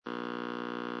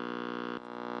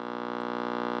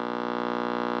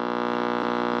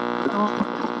Or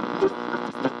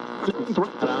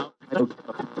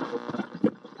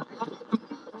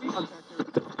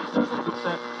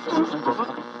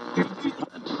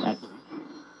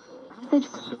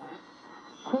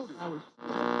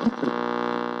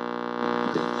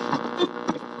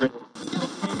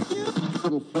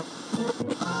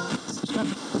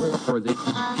they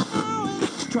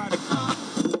try to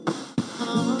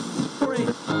break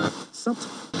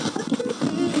something.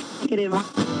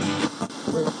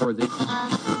 Or they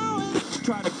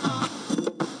try to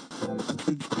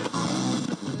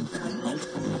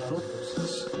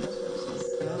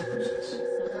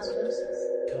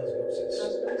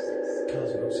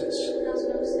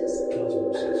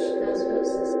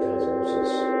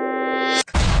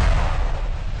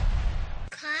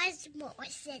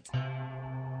Cosmosis.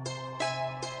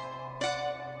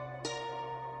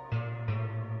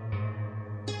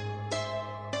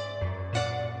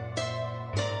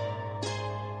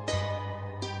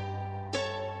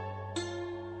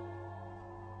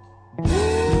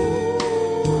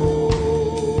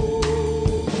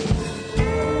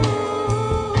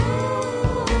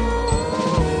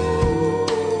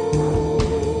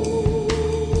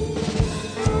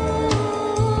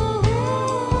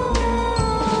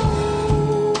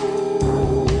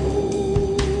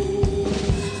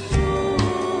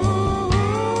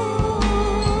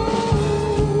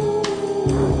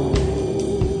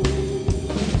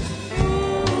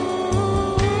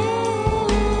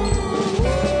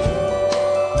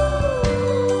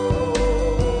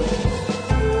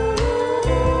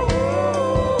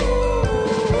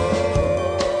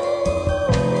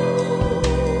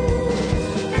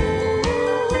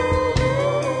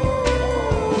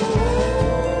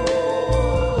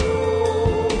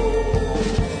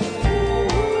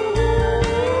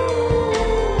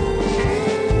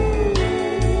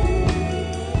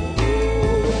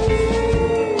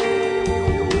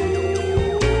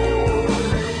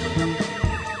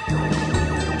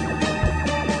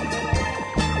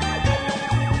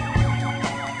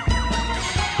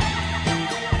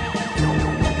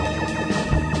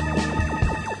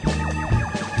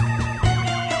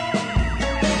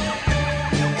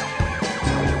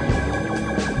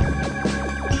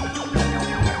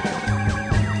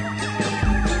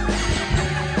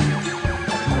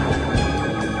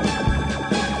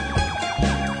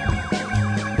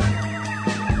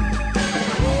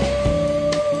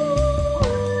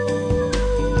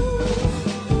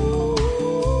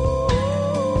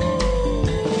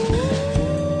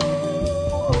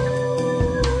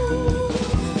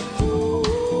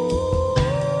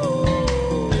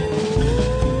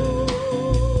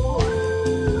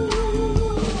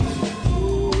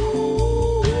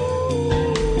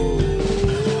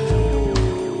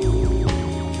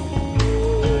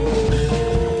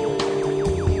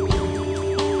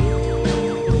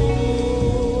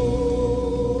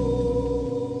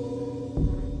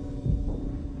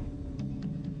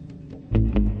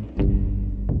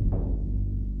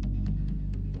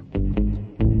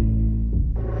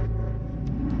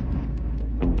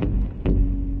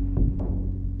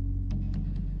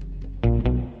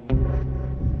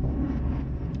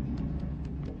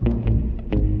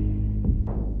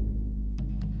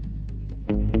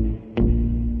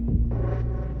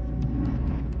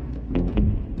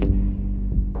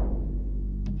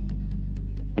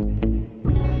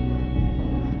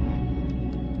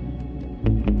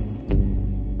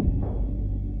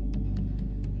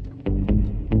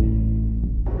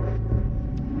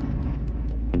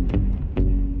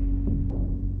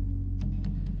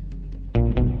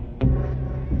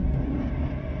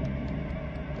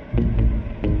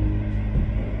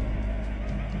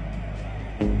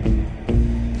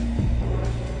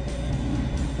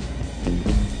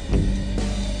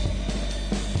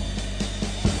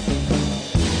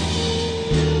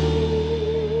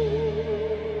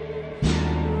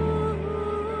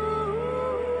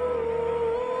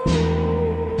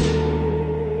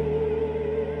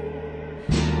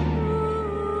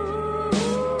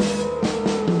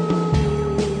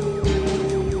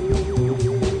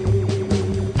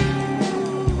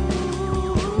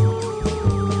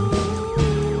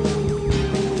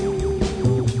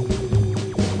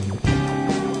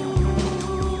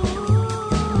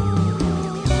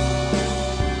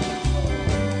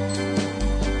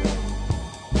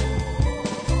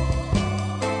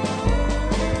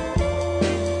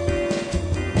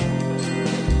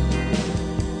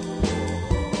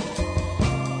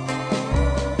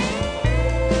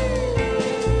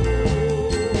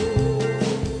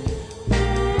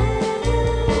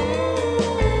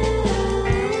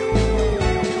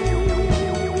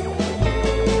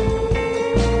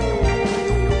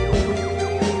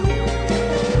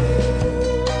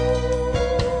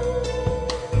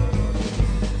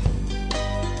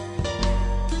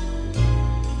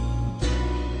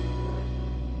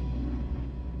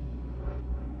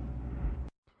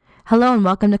 Hello and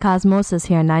welcome to Cosmosis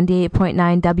here on 98.9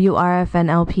 WRFN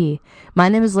LP. My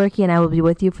name is Lurky and I will be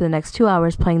with you for the next 2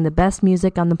 hours playing the best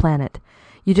music on the planet.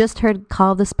 You just heard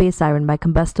Call of the Space Siren by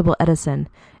Combustible Edison.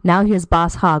 Now here's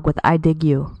Boss Hogg with I Dig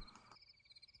You.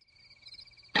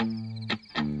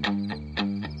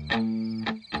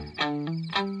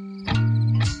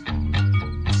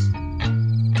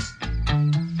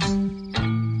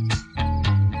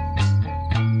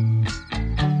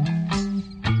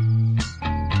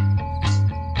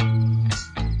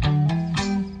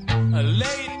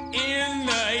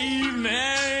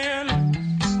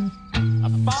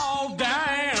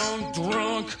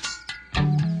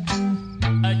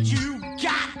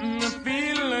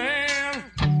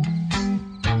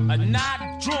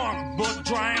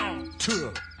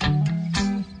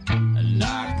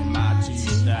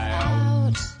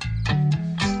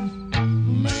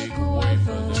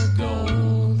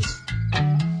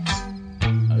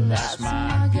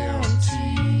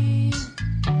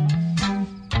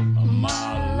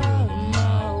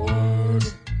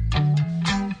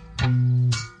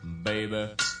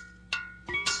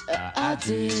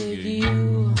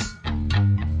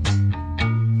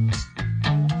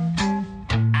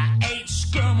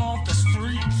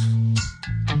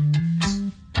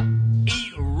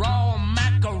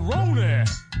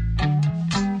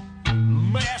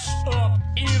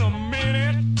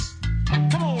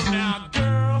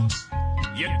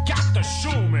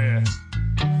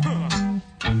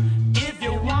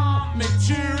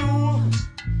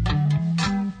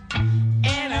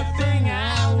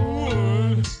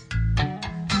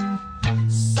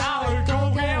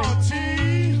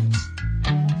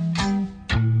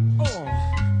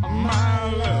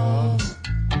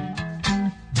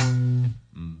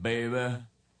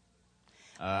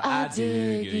 I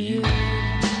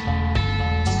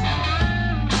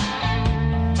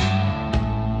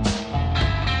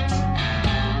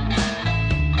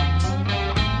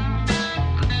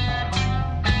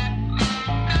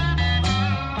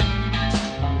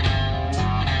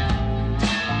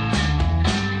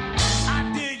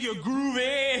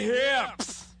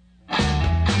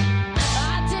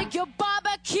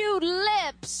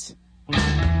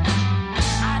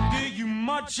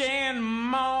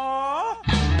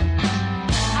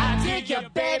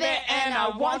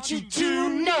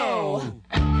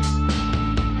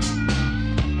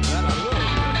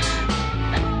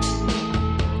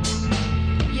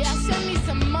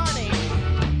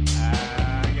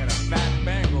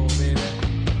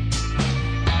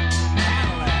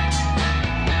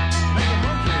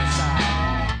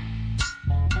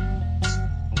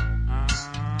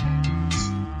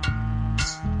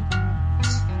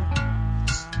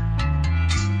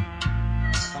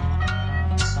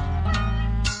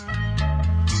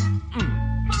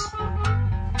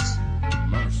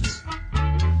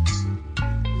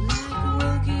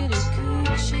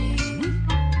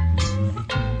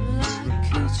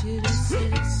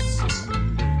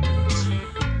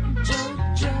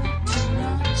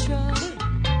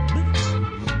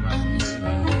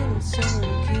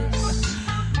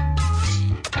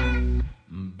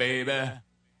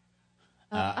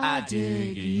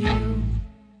dig you.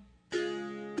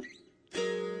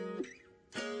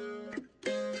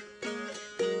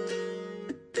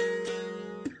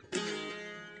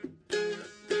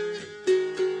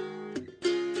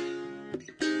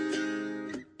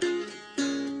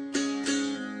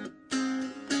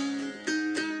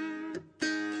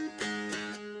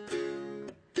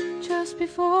 Just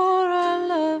before our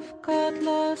love got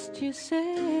lost, you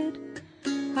said,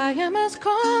 I am as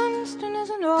constant as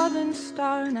a northern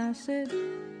star. And I said,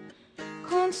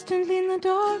 constantly in the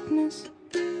darkness,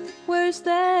 where's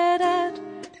that at?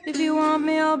 If you want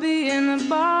me, I'll be in the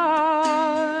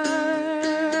bar.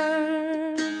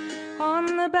 On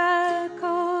the back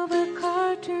of a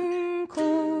cartoon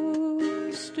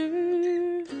coaster,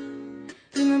 in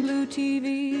the blue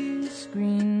TV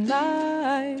screen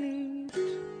light,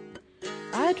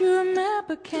 I drew a map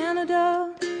of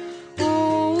Canada.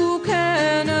 Oh,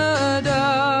 Canada,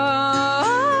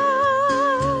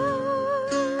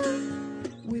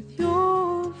 with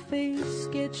your face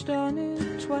sketched on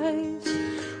it twice.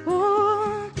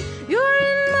 Oh, you're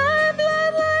in my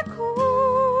blood like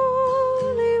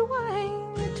holy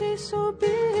wine. It tastes so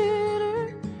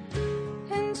bitter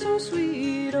and so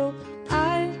sweet. Oh,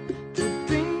 I could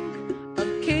drink a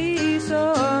case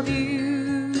of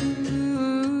you,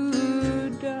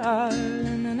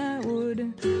 darling, and I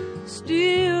would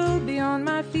still be on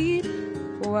my feet.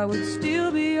 Oh, I would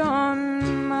still be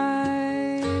on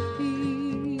my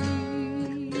feet.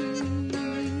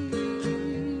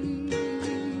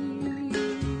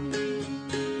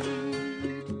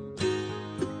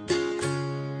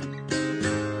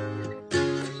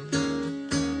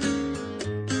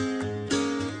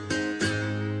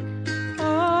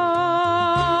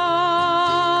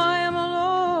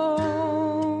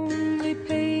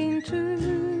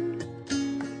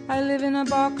 I live in a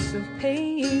box of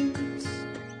paints.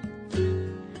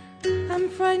 I'm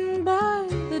frightened by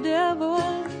the devil,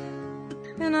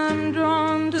 and I'm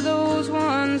drawn to those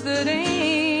ones that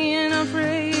ain't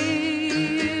afraid.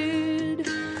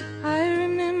 I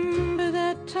remember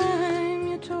that time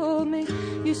you told me,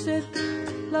 you said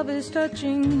love is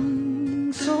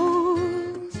touching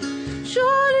souls.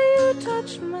 Surely you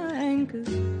touch mine, 'cause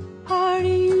part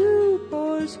of you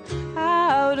pours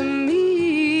out of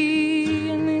me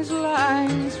in these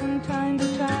lines from time to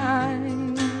time.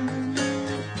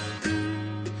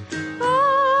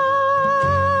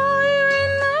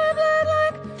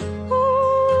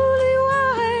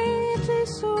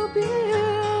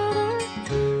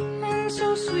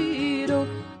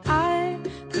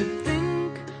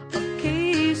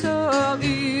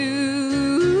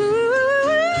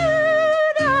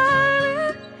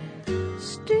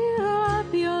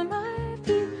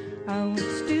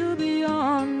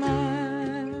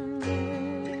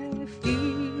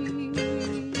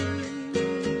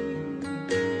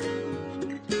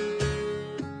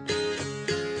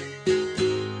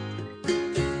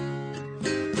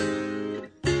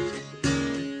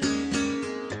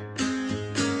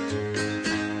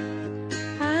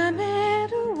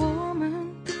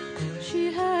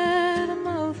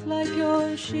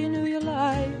 She knew your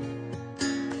life,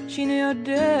 she knew your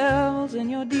devils and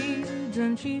your deeds,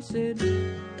 and she said,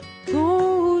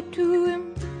 go to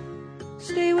him,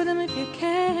 stay with him if you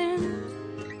can,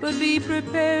 but be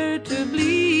prepared to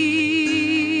bleed.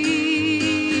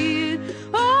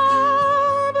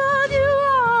 Oh, but you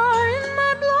are in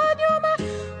my blood, you're my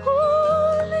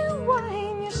holy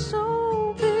wine, you're so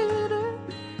bitter,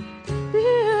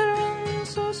 bitter and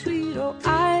so sweet. Oh,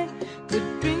 I could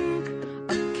drink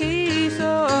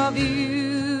of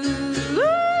you,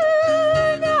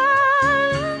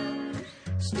 darling.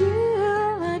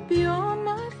 Still I'd be on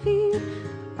my feet,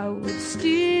 I would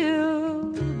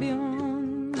still be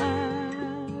on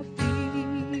my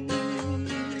feet.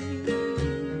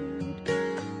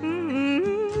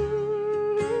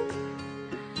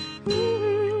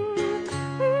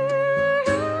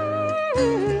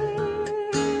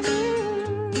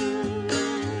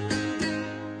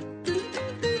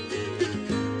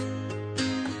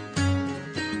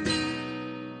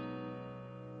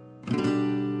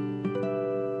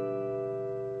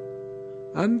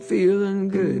 I'm feeling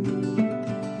good,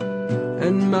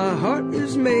 and my heart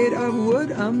is made of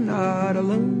wood. I'm not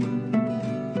alone,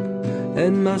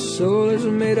 and my soul is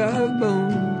made of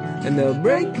bone, and they'll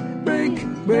break, break,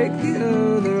 break the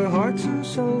other hearts and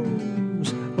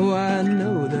souls. Oh, I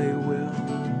know they will.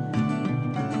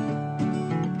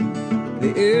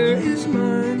 The air is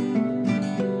mine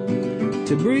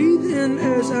to breathe in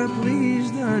as I please.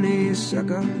 The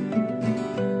honeysuckle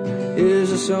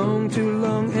is a song too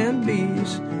long, and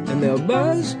bees, and they'll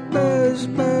buzz, buzz,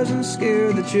 buzz and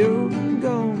scare the children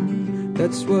gone.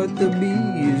 That's what the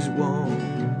bees want.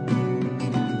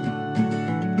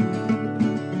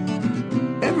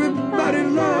 Everybody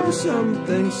loves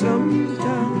something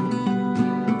sometimes.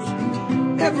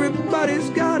 Everybody's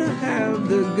gotta have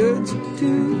the goods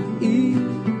to eat.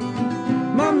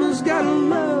 Mama's gotta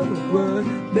love what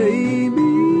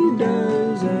baby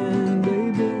does, and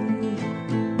baby,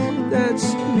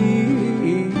 that's me.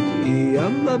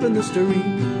 I'm loving the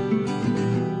street.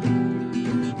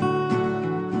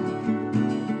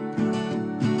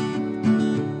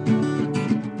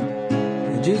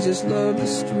 Jesus loved the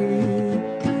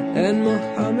street, and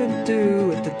Muhammad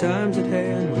too. At the times at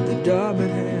hand, with the job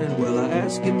at hand, well, I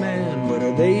ask you, man, what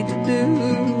are they to do?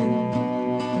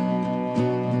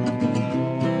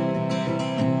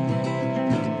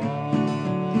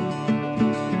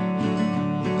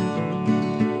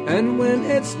 And when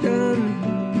it's done,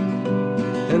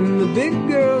 and the big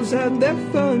girls have their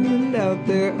fun, and out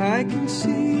there I can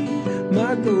see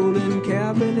my golden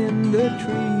cabin in the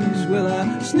trees. Well,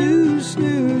 I snooze,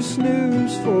 snooze,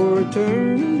 snooze for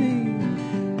eternity.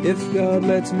 If God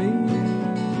lets me,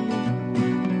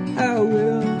 I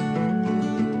will.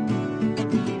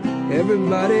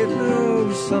 Everybody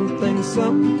loves something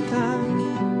sometimes.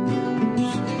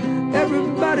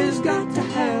 Everybody's got to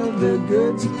have the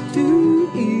goods to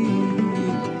eat.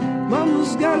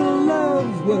 Mama's gotta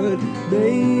love what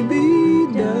baby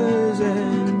does,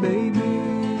 and baby,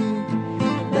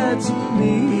 that's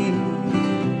me.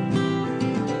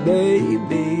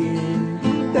 Baby,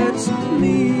 that's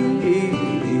me.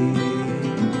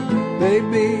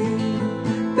 Baby,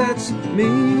 that's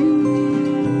me.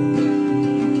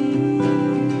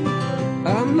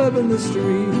 I'm loving the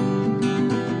street.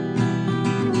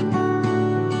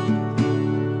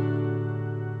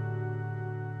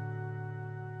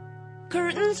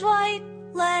 Curtains white,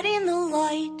 let in the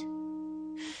light.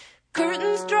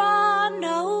 Curtains drawn,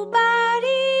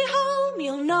 nobody home.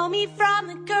 You'll know me from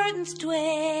the curtains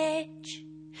twitch.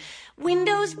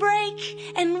 Windows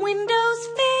break and windows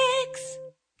fix.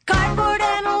 Cardboard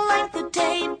and a length of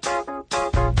tape.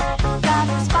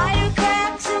 Got spider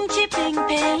cracks and chipping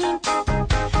paint.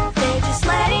 They're just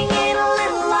letting in a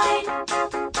little light.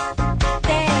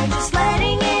 They're just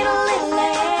letting in a little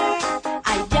air.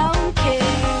 I don't care.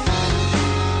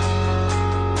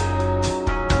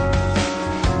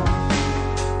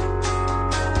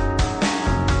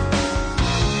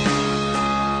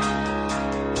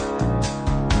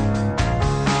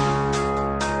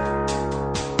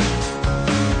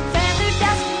 Feather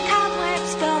dust and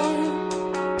cobwebs go.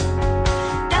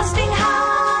 Dusting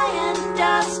high and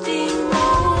dusting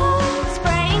low.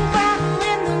 Spraying gravel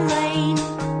in the rain.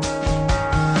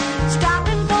 Stop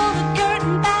and pull the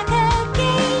curtain back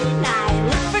again. I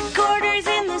look for quarters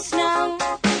in the snow.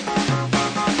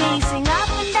 Pacing up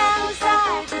and down the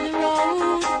sides of the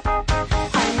road.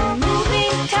 I'm a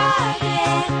moving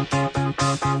target.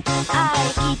 I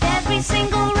keep every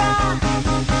single rock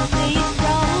they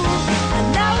throw. I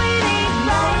know it ain't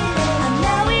right. I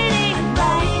know it ain't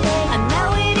right. I know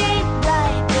it ain't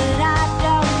right, but I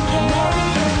don't care.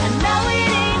 I know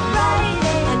it ain't right.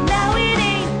 I know it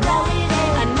ain't right.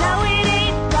 I know it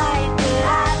ain't right, but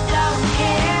I don't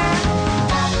care.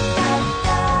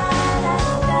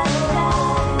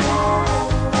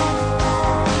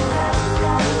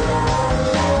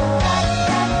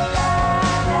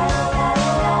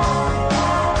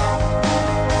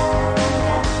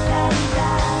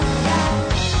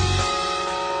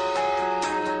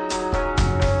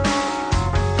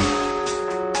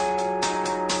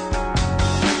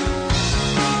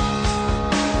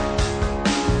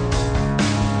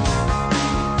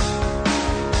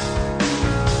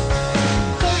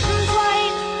 Curtains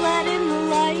white, let in the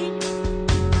light.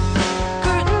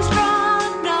 Curtains drawn,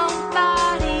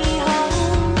 nobody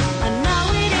home. I know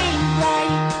it ain't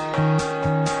right.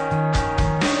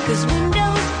 'Cause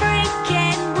windows break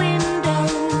and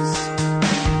windows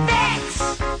fix.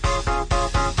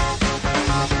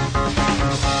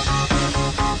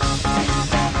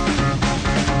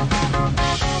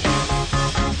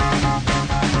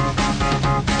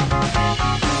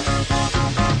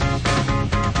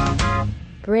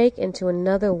 Break into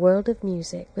another world of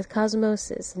music with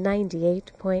Cosmosis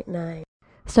 98.9.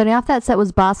 Starting off that set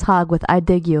was Boss Hogg with I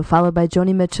Dig You, followed by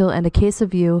Joni Mitchell and A Case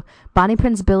of You, Bonnie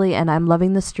Prince Billy and I'm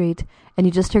Loving the Street, and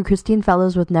you just heard Christine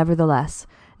Fellows with Nevertheless.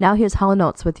 Now here's Hall &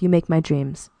 Oates with You Make My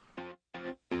Dreams.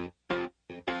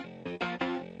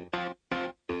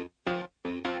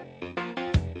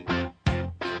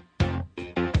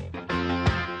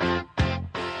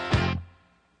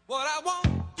 What I want,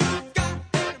 you got,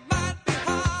 and it might be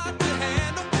hard to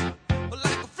handle. But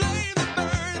like a flame that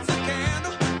burns a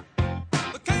candle,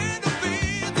 the candle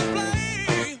feeds the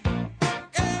flame.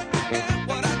 Yeah,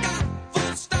 what I got,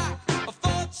 full stop, of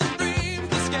thoughts and dreams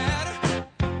to scatter.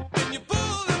 When you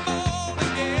pull them all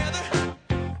together,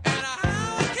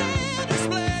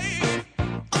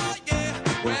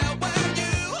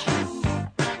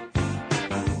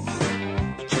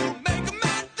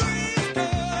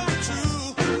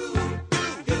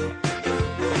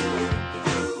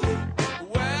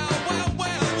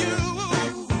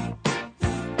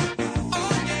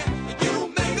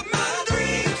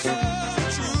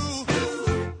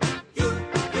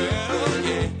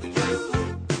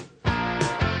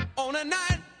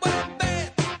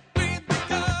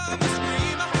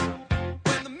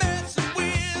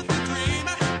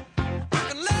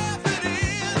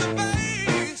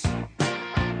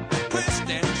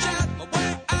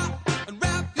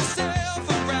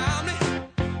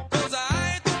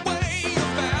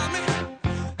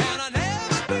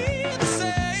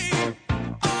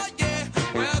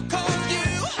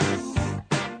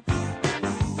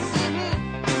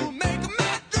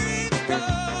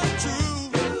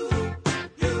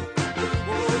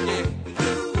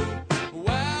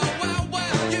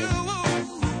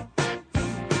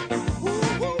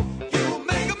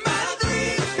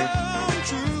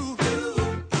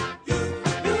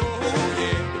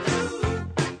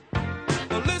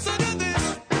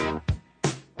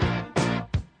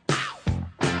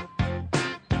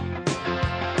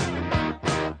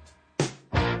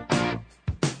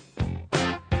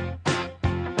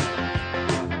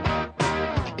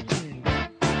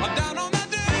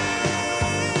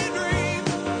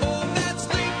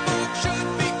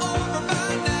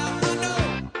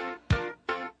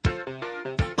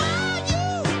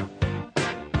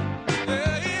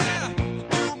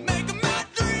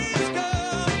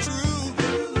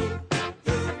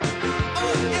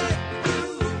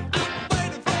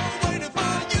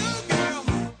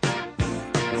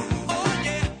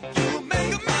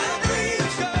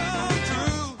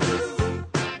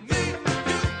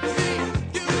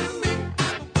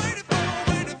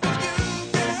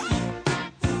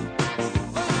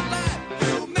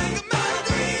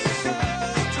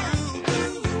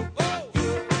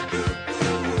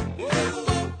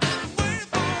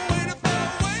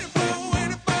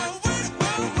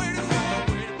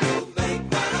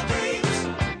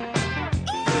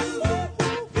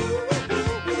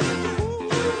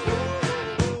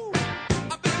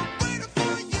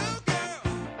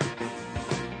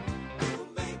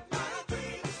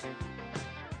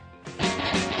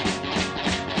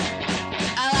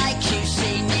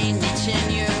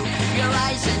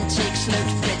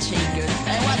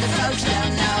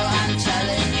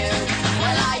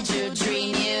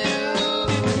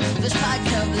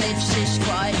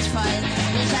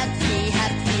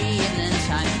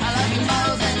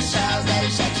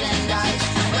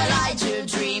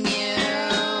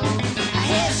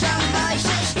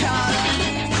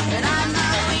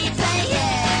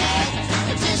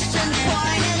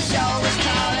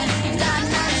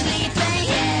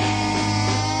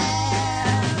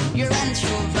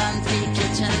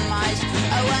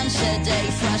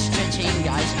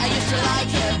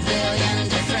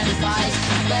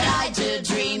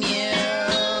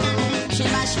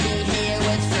 be here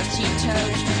with 50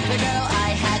 toes. The girl I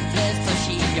had before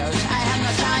she goes. I have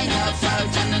no sign of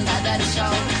float and another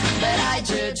soul, but I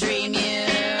do dream you.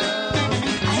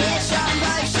 I hear some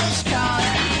voices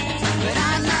calling, but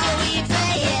I'm not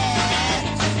weeping yet.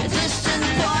 A distant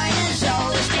point is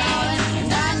always calling,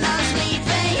 and I'm not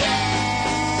sleeping yet.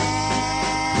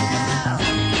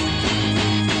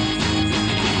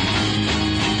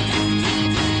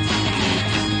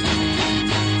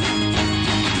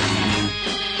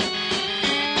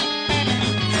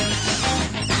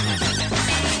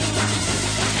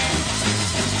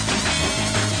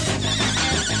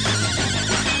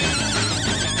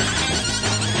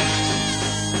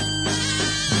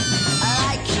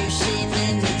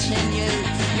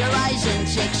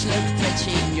 Chicks look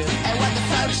pretty new, and what the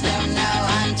folks don't know,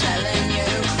 I'm telling you.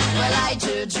 Well, I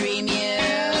do dream you.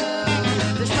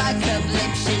 The spark of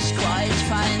lips is quite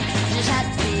fine. Just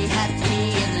happy,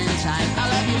 happy and in time. I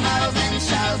love you more than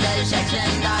so there's X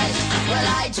and I's. Well,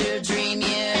 I do dream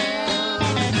you.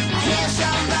 I hear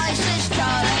some voices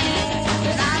calling,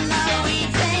 but I'm not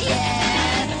weeping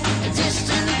yet. A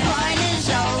distant point is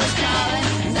always calling,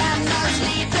 and I'm not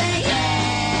sleeping yet.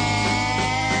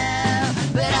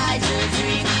 But I do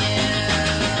dream you,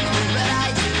 but I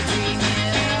do dream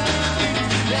you,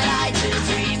 but I do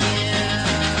dream you,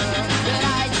 but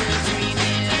I do dream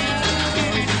you,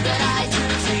 but I do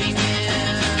dream you,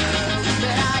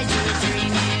 but I do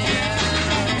dream you,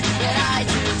 but I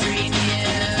do dream you,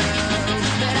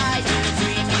 but I do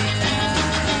dream you.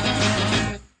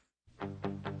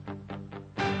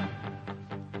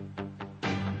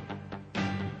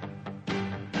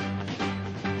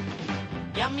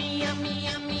 Yummy, yummy,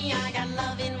 yummy, I got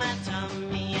love in my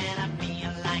tummy and I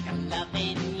feel like I'm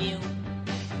loving you.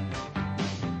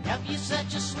 Love you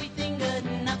such a sweet thing, good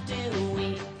enough to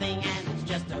eat thing, and it's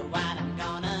just what I'm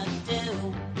gonna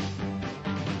do.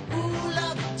 Ooh,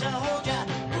 love to hold ya,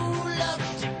 ooh, love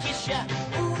to kiss ya,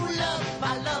 ooh, love,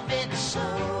 I love it so.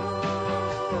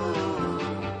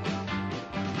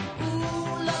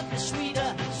 Ooh, love is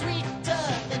sweeter, sweeter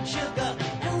than sugar.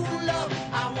 Ooh, love,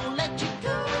 I won't let you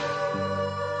go.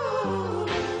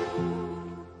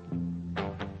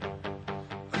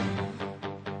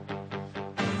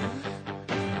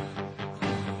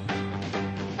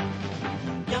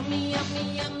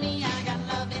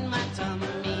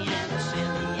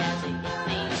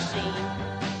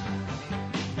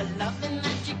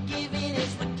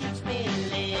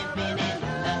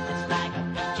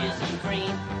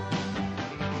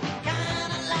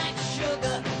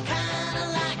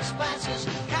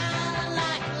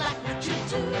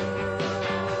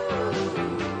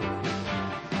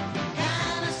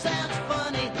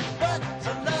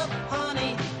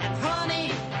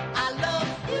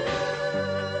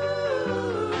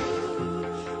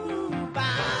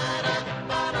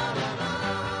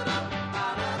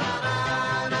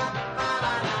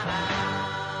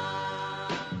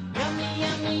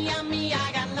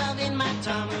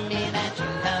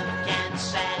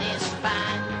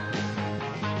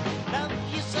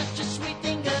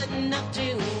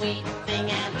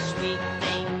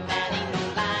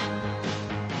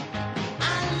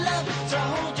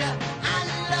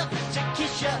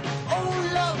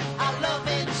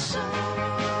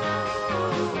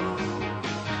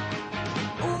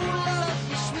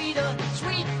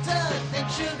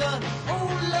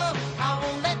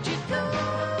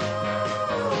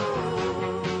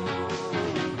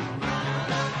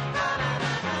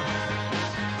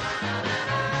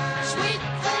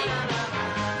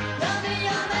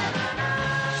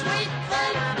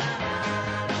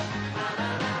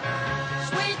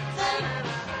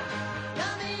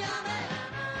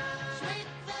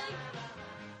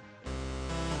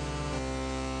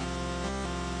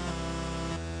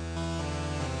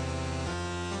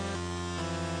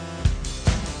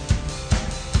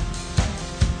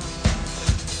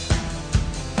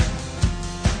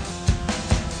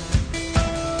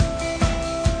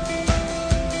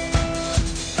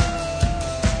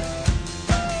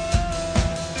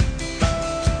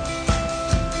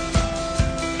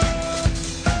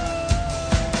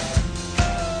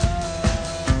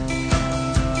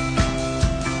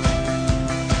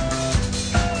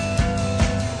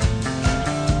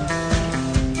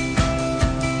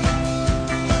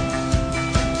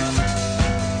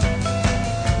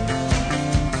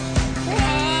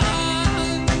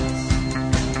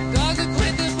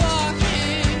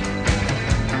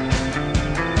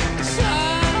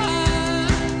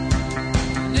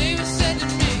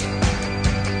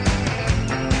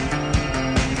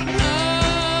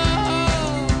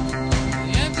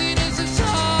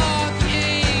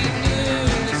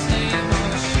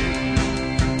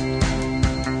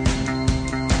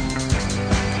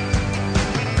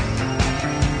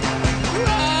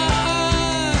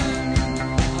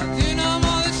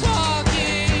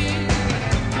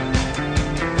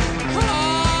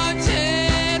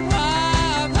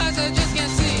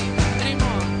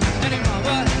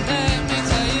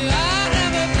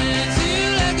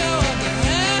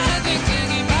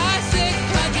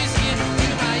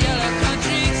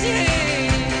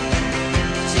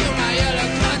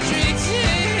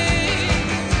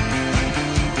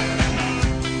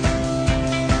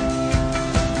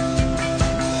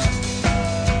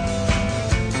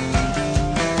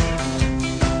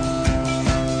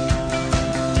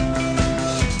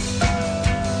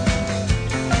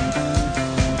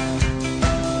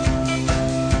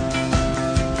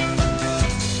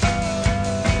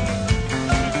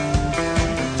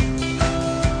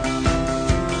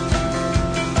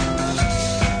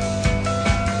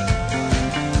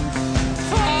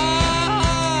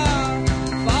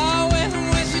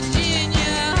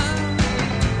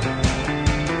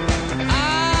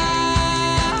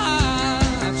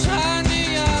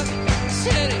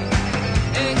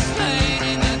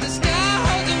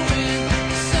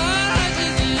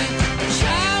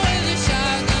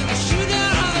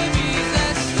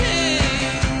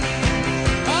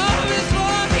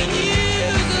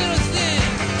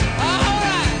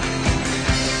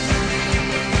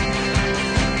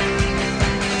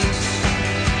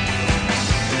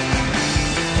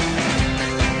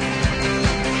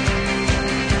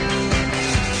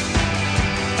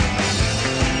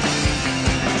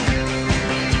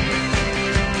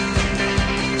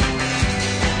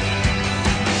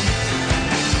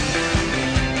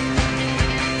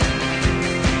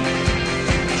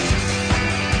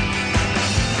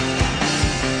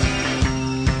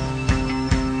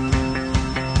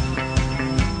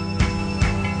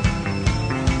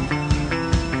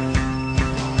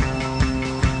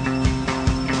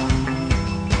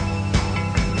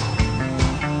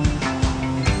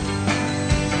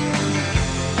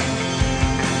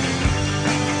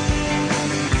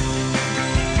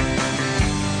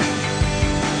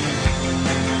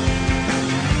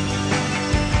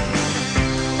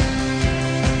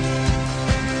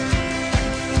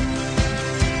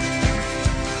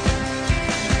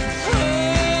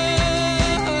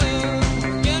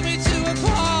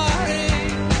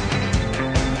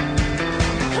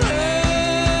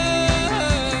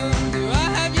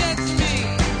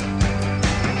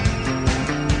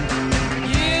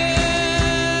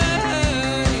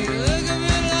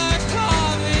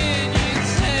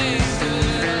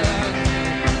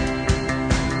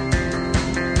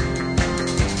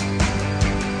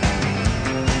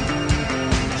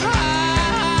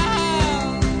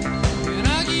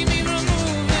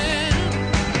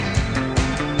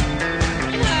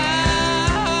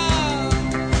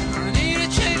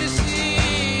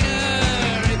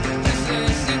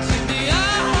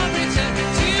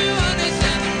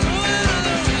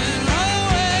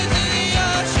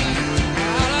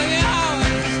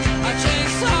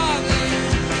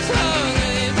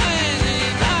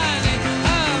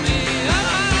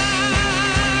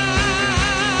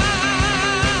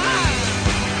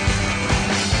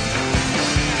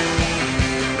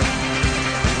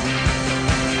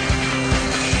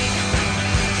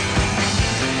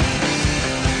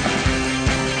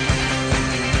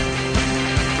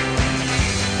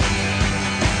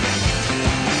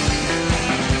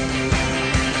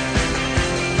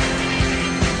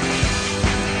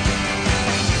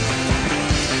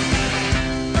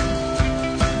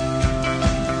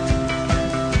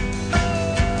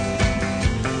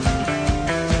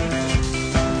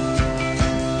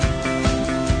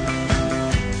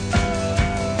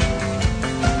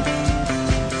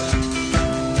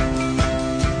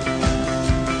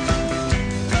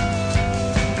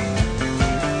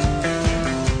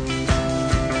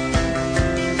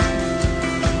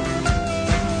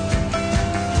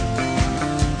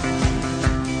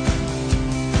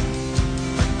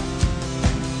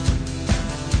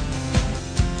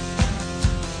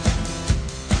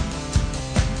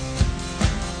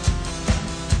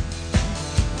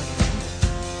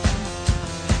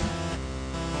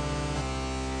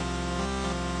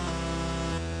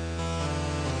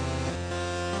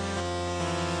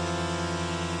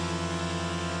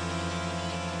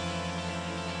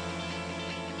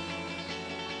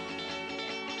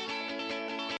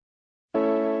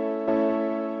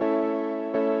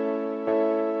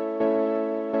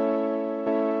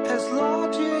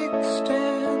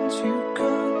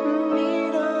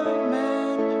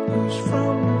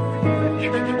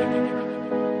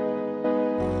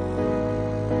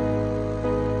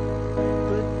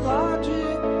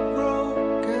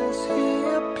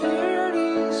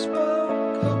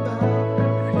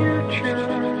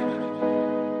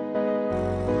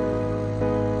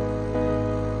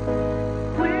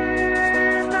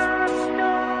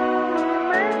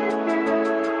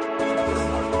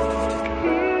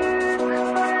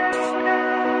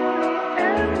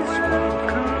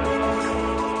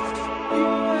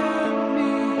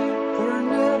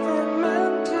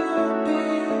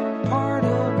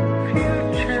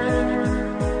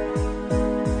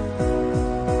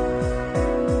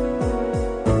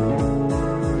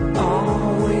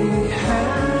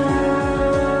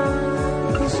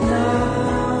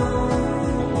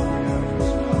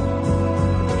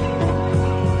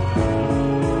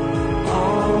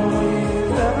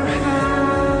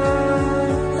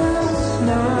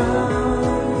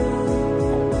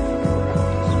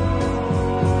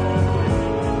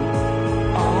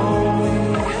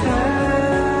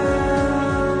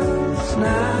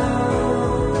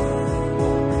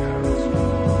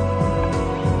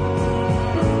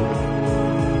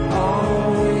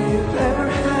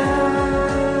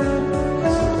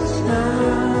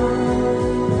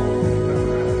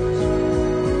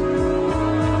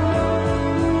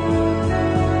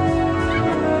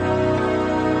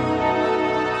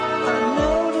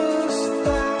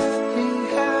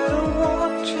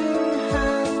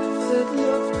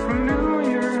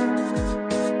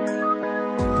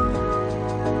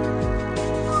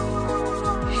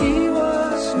 He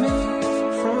was me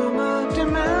from a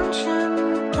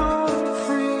dimension torn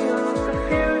free of the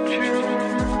future.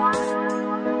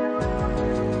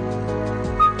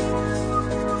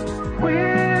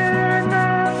 We're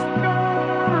not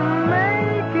gonna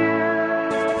make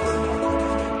it.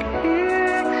 He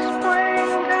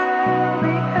explained how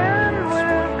the end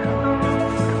will come.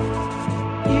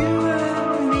 You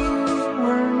and me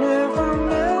were never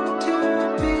meant to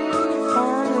be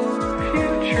part of the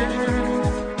future.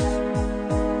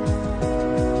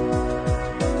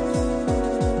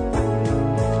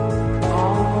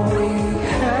 All we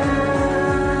have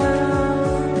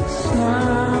is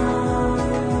now.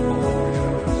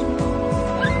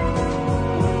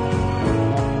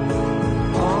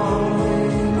 All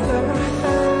we've ever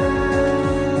had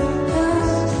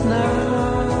is now.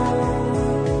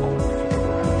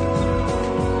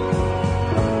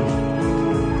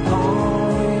 All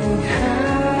we have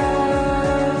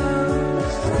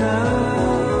is now.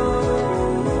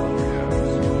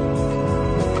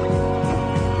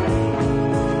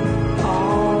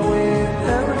 All we've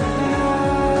ever had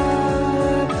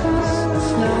is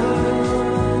now.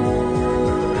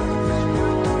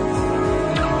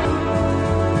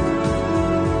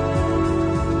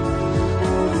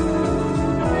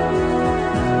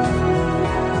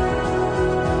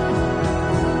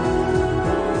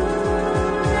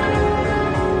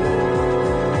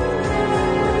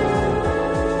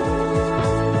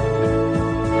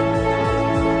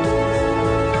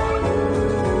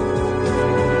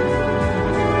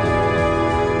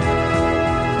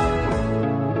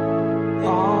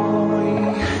 All we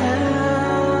have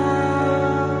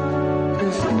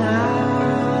is now.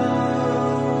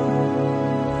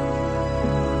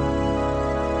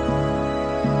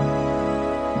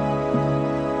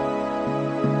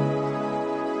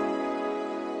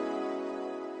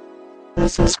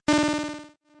 This is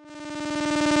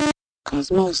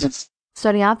Cosmosis.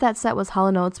 Starting off that set was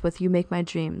Hollow Notes with You Make My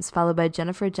Dreams, followed by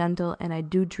Jennifer Gentle and I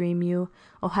Do Dream You,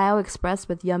 Ohio Express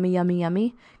with Yummy Yummy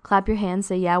Yummy, Clap Your Hands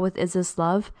Say Yeah with Is This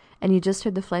Love, and you just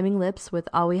heard the Flaming Lips with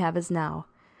All We Have Is Now.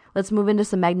 Let's move into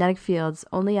some Magnetic Fields,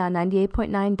 only on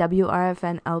 98.9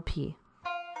 WRFN LP.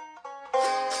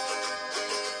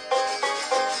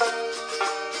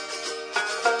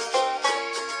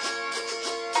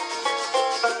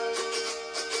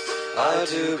 I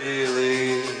do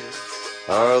believe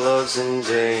our love's in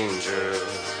danger.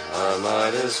 I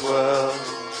might as well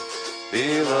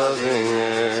be loving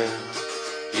it.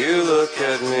 You look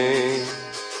at me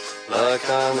like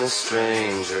I'm a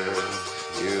stranger.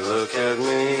 You look at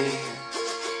me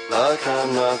like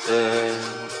I'm not there.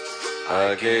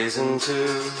 I gaze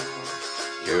into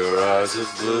your eyes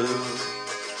of blue,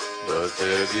 but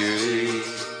their beauty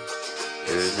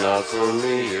is not for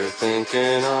me. You're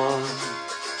thinking on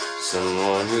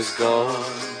someone who's gone.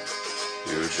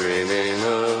 You're dreaming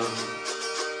of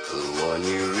the one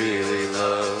you really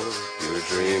love. You're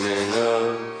dreaming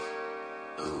of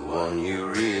the one you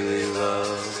really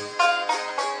love.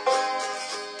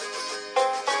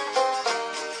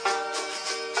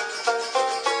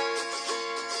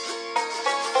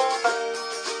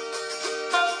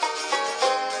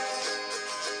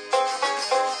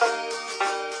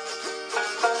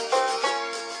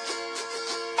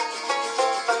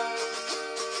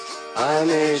 I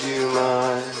made you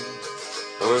mine,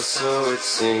 or so it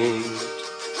seemed.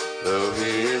 Though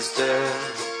he is dead,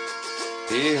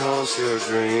 he haunts your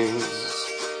dreams.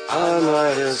 I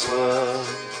might as well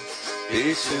be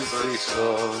 2 feet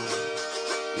tall.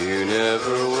 You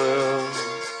never will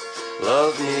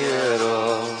love me at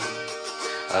all.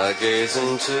 I gaze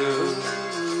into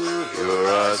your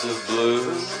eyes of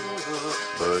blue,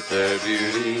 but their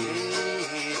beauty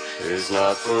is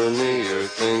not for me. You're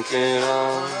thinking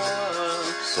on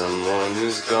someone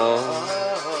who's gone.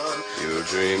 You're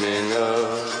dreaming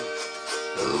of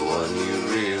the one you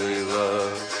really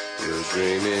love. You're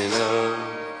dreaming of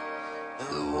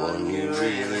the one you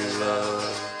really love.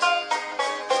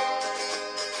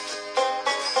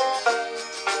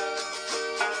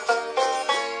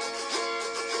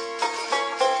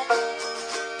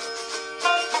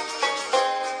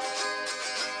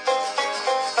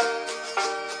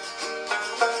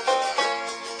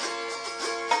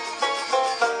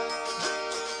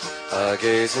 I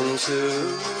gaze into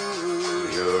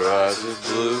your eyes of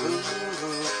blue,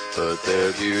 but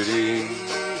their beauty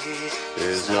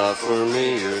is not for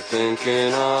me. You're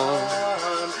thinking on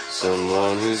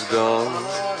someone who's gone.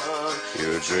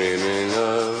 You're dreaming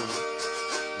of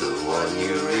the one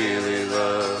you really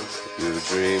love. You're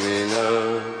dreaming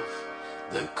of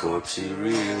the corpse you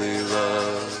really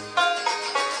love.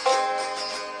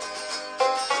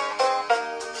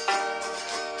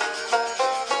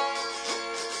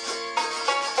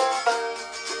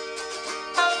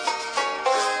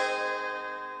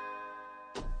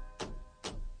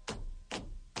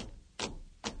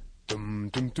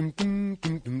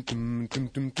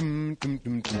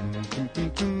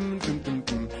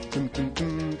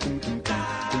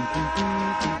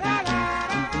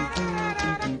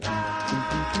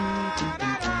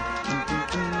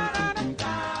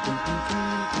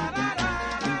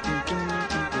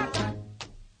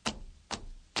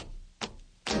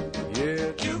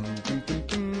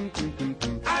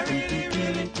 I really,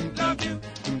 really love you.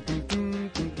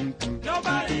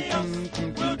 Nobody else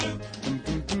will do.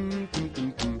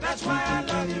 That's why I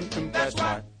love you. That's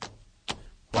why.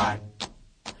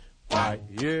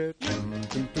 Yeah.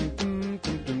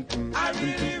 I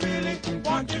really, really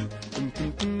want you.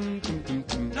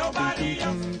 Nobody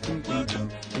else will do.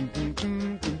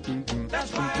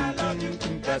 That's why I love you.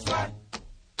 That's why.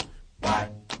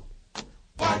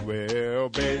 Well,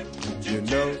 babe, you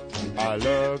know I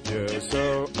love you,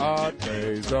 so I'd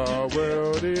praise the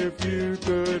world if you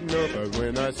could know. But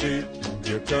when I see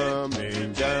you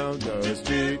coming down the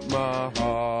street, my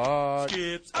heart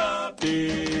skips a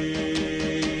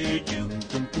beat. You.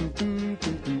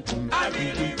 I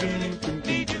really, really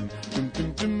need you.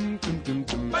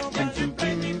 But does you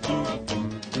play me for a fool?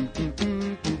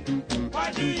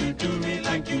 Why do you do me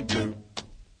like you do?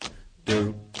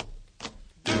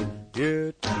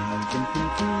 Yeah.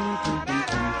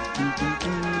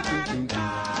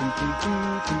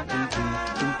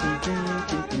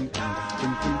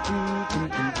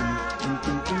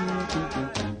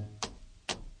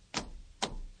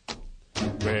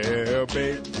 Well,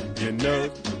 babe, you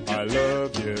know I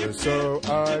love you, so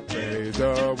I praise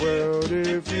the world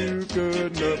if you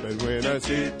could know. But when I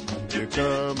see you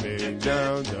coming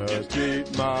down the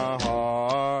street, my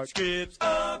heart Skips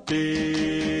a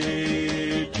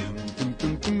beat. You.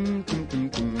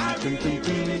 I really,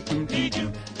 really need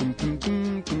you.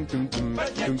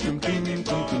 But yet you play me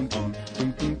for a fool.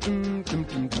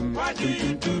 Why do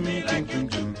you do me like you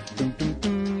do?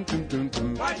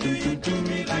 Why do you do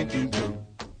me like you do?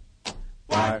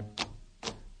 Why?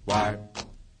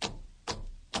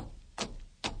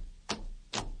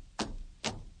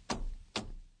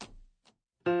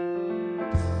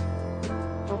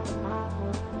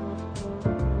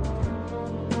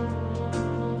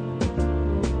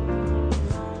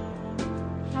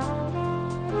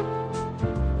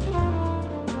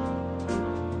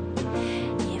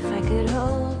 If I could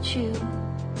hold you,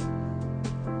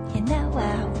 you know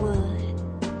I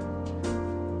would.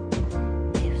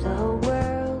 If the whole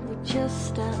world would just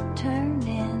stop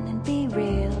turning and be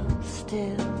real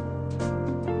still.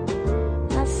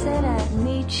 I said I'd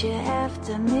meet you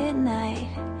after midnight.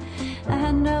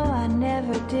 I know I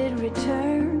never did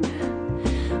return.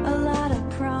 A lot of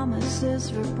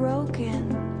promises were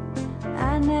broken.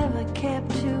 I never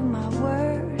kept to my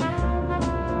word.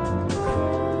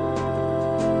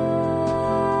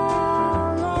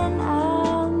 Calling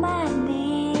all my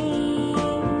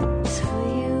needs for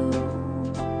you.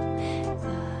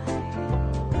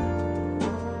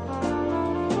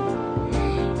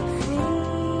 It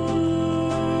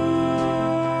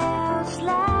feels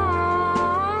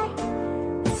like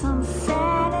some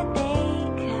Saturday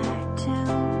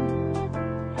cartoon.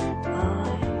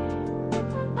 Boy,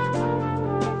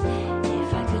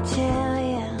 if I could tell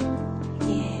you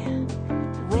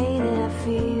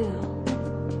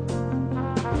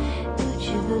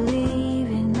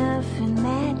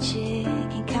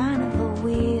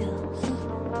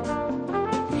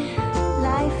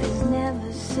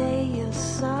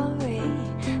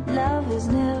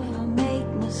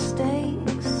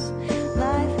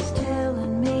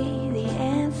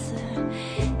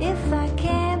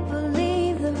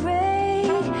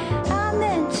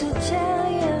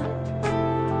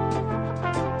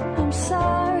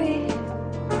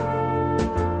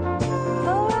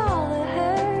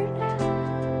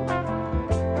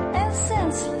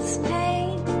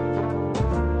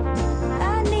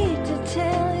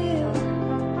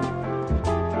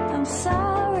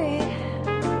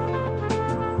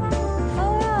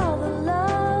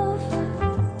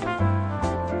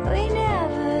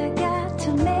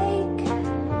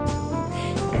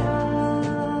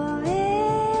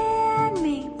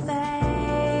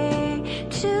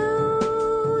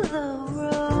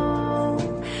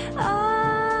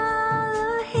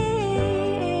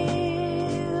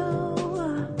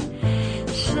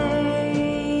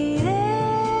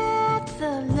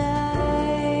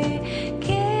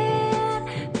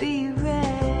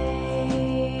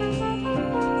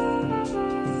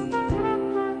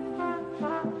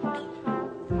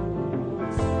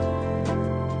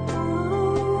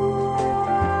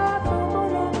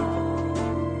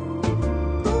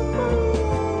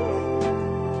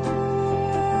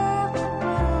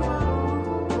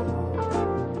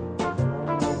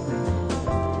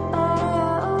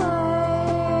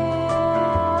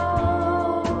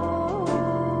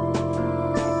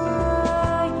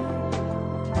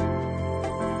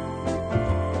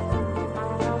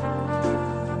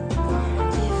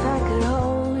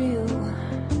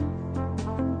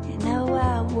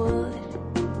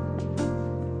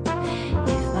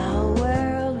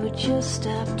just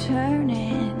stop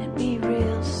turning and be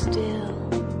real still.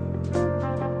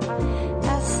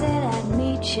 I said I'd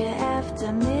meet you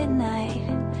after midnight.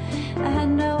 I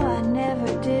know I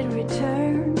never did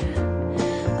return.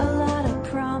 A lot of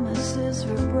promises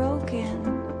were broken.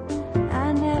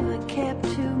 I never kept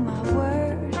to my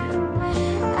word.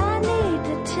 I need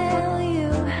to tell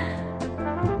you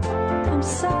I'm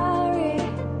sorry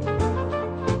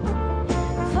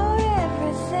for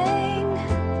everything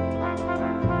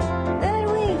that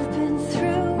we've been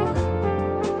through.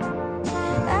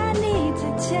 I need to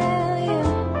tell you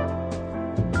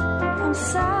I'm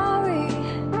sorry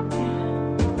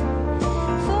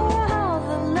for all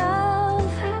the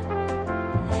love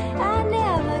I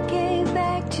never gave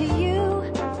back to you.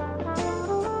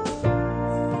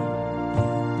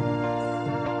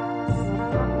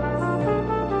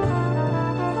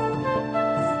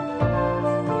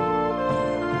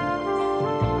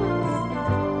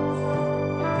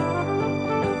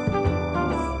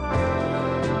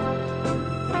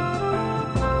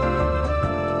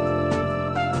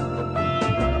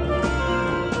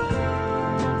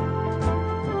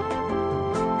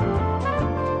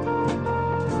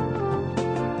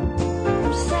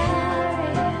 I'm sorry.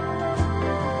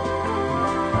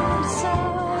 I'm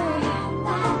sorry.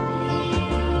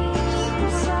 I'm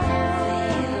sorry.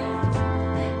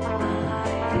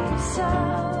 I'm sorry.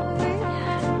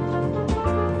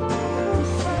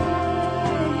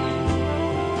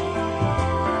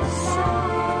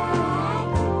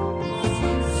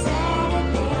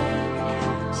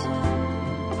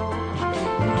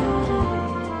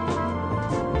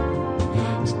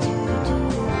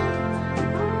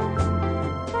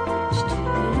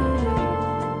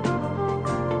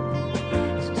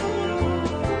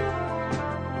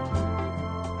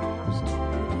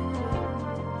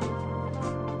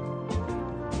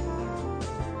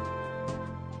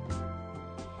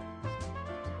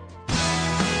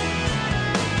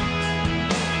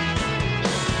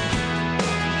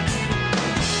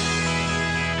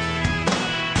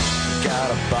 Got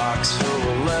a box full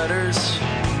of letters.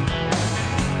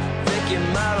 Think you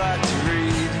might like to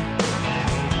read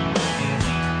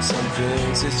some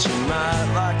things that you might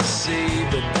like to see,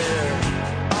 but they're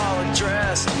all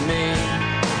addressed to me.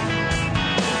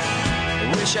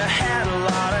 I wish I had a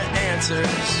lot of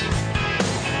answers,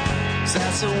 'cause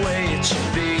that's the way it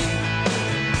should be.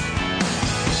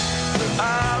 But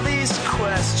all these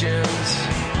questions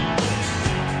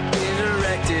being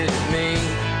directed at me,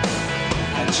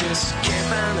 I just can't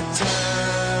find the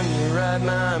time to write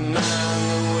my mind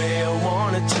the way I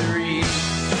want it to read.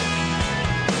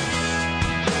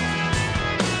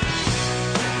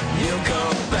 You'll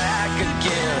come back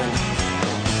again,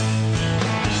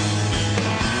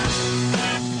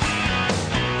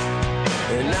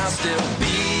 and I'll still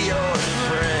be your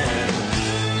friend.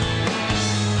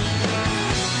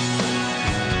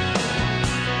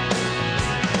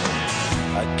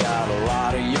 I got a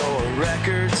lot of your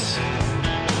records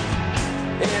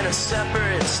in a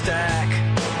separate stack.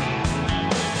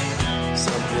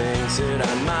 Some things that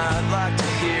I might like to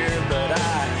hear, but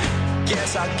I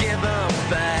guess I'll give them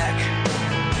back.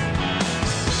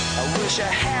 I wish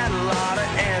I had a lot of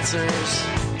answers,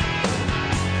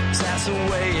 'cause that's the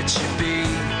way it should be.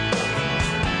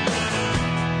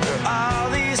 There are all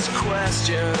these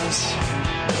questions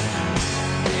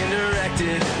being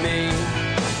directed at me.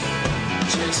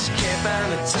 Just can't find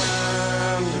the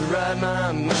time to write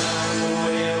my mind the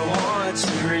way I want it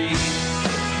to read.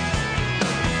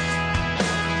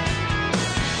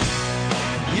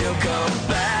 You'll come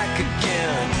back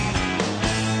again,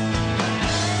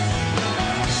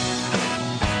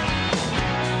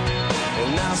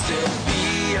 and I'll still be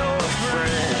your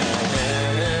friend.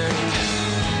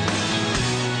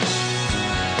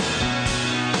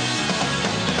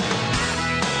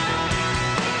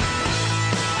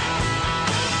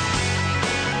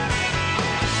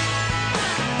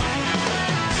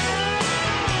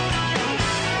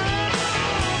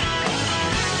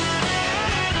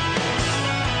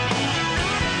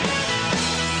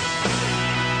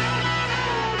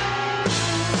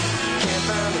 Can't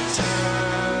find the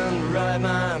time to write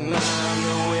my mind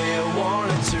the way I want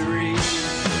it to read.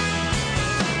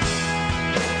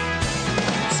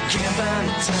 Just can't find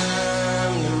the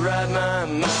time to write my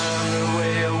mind the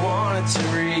way I want it to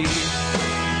read.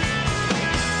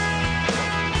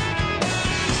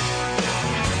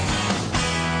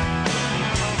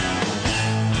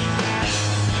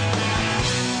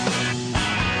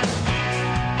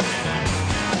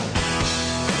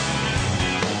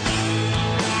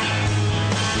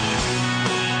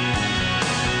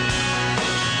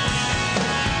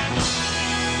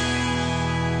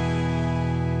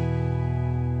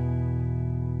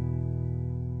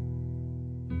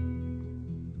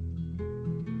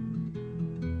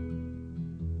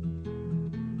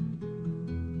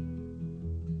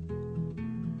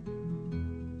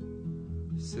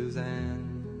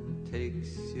 Suzanne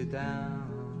takes you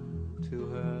down to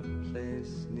her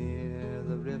place near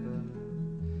the river.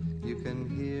 You can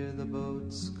hear the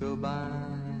boats go by.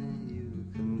 You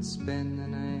can spend the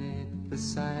night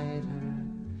beside her.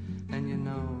 And you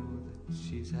know that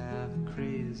she's half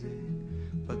crazy,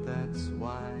 but that's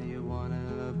why you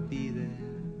wanna be there.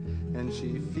 And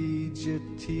she feeds you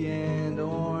tea and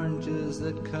oranges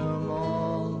that come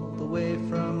all the way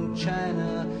from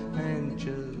China. And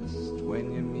just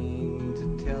when you mean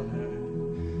to tell her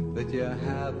that you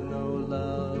have no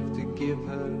love to give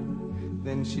her,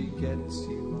 then she gets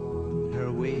you on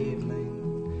her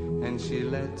wavelength, and she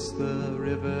lets the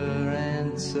river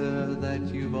answer that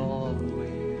you've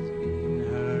always been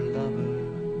her lover.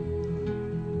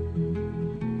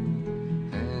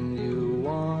 And you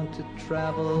want to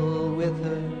travel with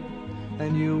her,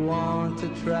 and you want to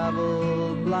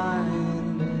travel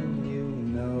blind, and you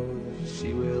know that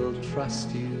she will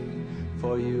trust you,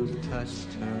 for you've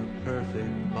touched her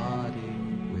perfect body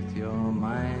with your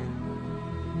mind.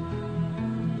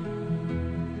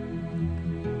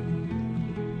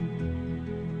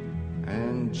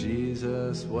 And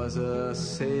Jesus was a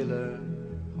sailor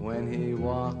when he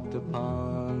walked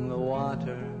upon the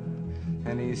water,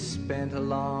 and he spent a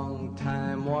long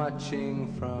time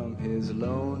watching from his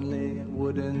lonely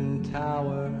wooden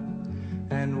tower.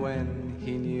 And when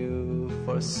he knew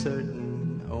for certain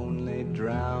only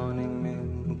drowning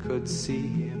men could see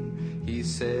him, he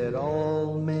said,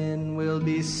 all men will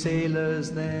be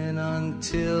sailors then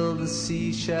until the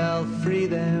sea shall free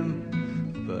them.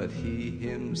 But he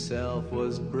himself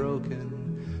was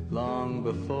broken long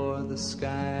before the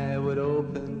sky would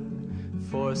open.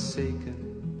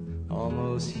 Forsaken,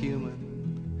 almost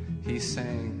human, he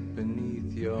sank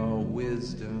beneath your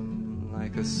wisdom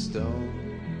like a stone.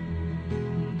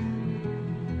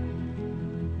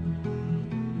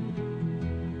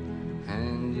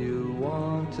 And you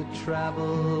want to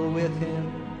travel with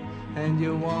him, and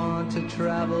you want to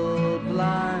travel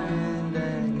blind,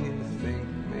 and you think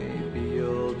maybe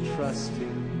you'll trust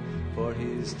him, for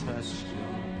he's touched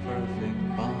your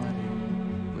perfect body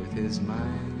with his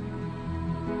mind.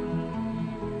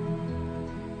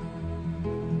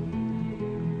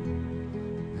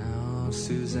 Now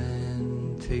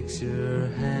Suzanne takes your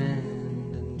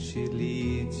hand and she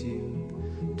leads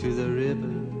you to the river.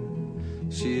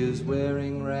 She is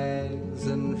wearing rags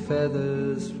and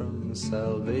feathers from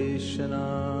Salvation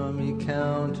Army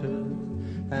counters,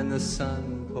 and the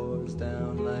sun pours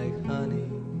down like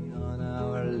honey on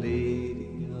Our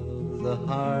Lady of the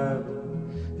Harbor.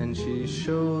 And she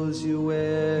shows you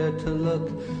where to look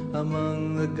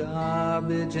among the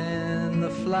garbage and the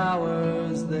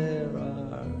flowers. There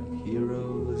are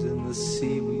heroes in the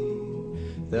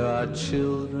seaweed, there are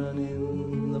children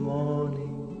in the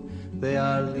morning. They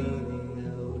are leaning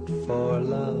out for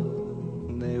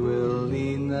love, they will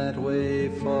lean that way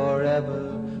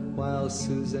forever, while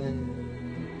Suzanne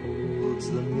holds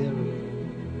the mirror.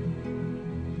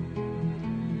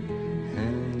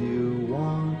 And you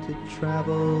want to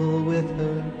travel with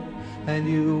her, and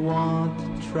you want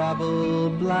to travel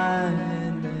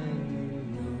blind, and you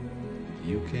know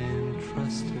you can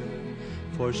trust her,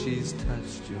 for she's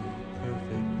touched your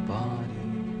perfect body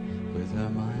with her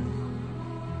mind.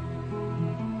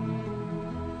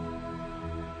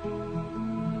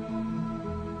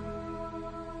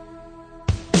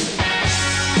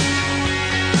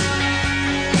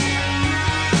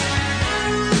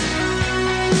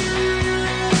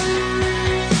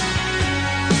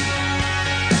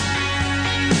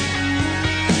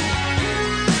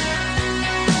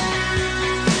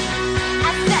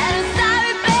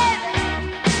 Sorry, baby,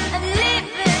 I'm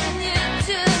leaving you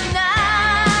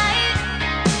tonight.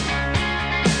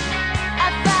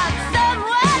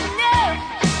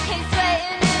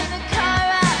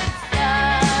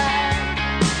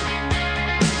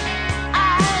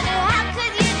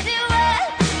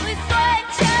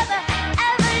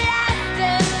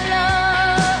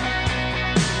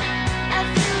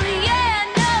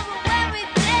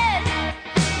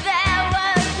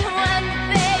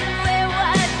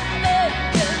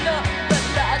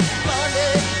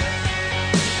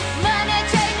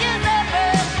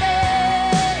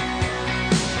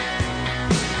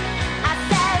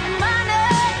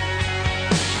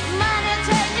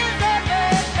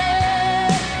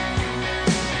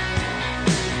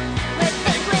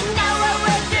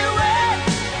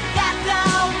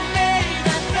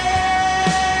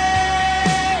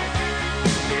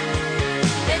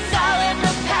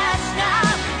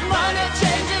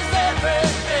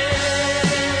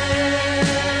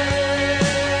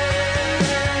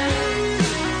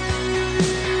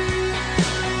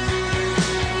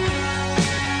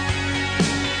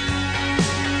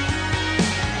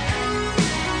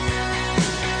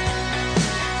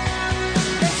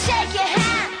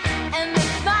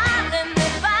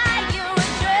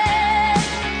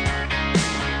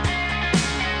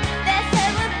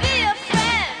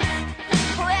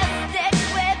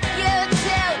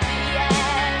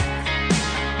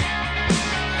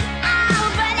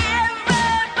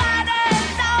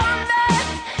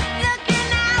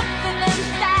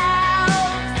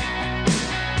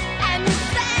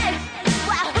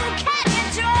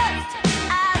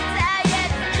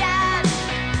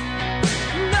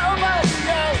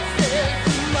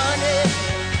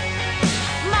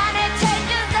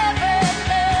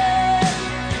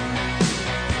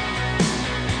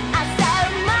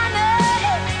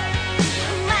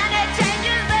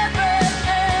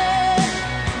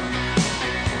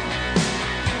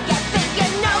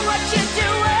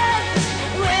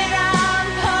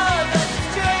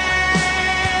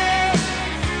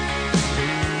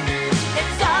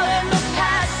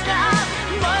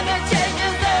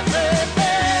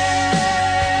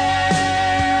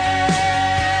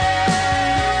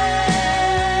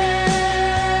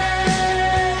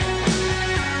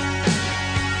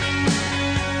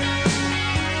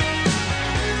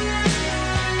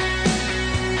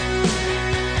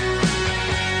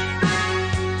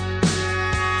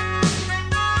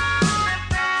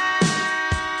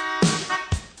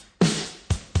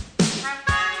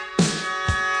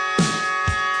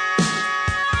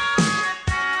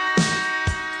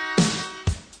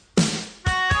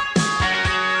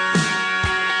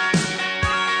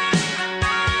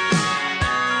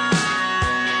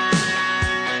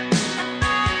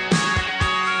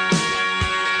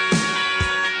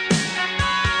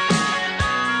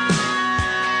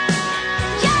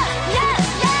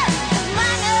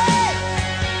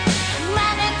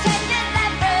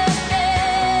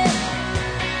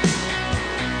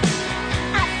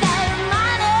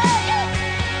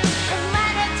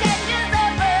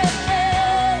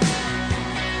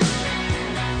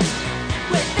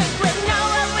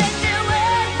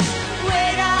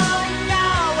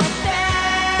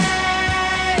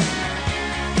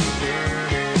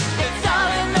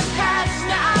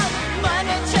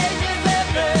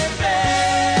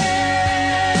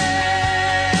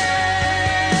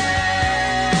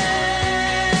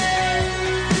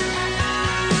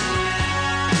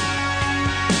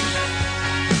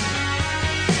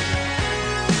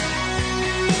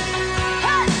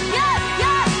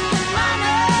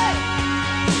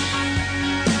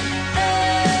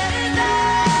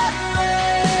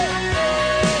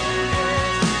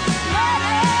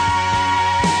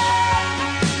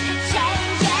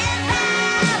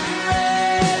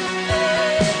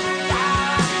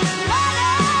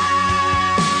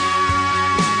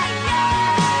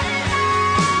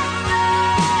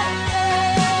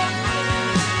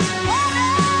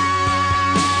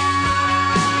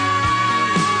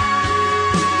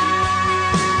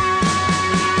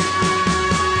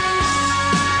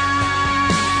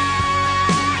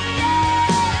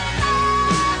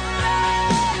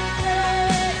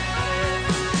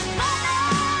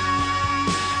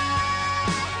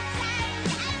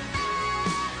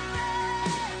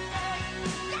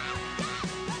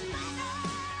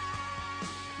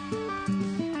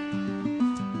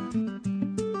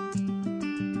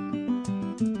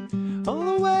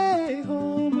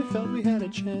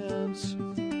 notes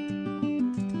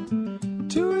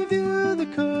to review the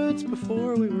codes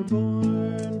before we were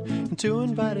born, and to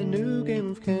invite a new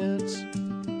game of cants.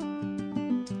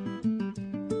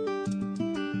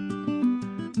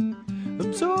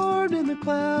 Absorbed in the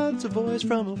clouds, a voice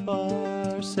from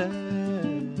afar said,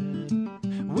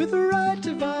 with the right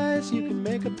device you can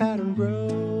make a pattern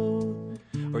grow,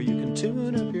 or you can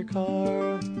tune up your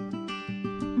car.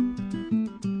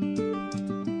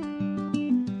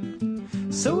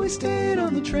 So we stayed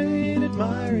on the train,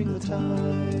 admiring the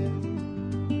time,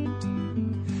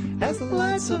 as the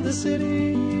lights of the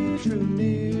city drew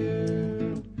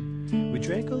near. We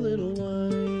drank a little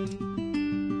wine.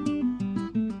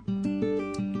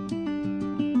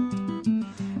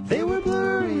 They were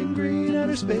blurry and green,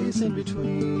 outer space in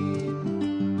between,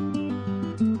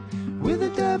 with a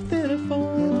depth in a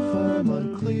form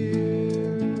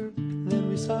unclear. Then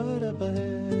we saw it up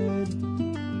ahead,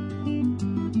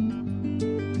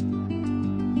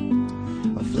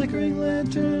 a flickering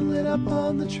lantern lit up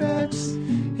on the tracks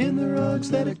in the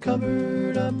rugs that had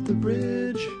covered up the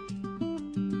bridge.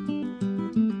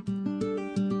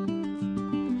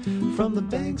 From the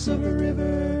banks of a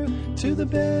river to the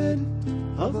bed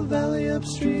of a valley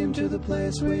upstream, to the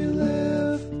place where you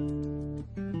live.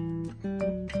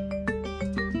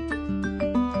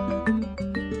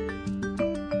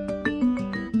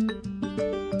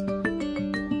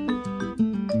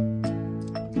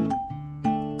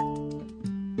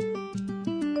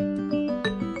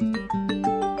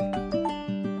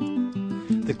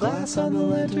 The glass on the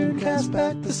lantern cast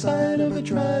back the sign of a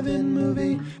drive-in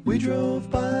movie we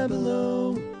drove by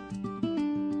below.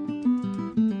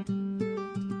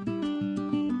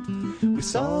 We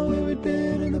saw where we'd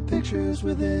been and the pictures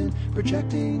within,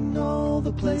 projecting all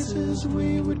the places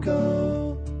we would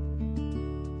go.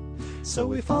 So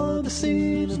we followed the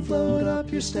scene and flowed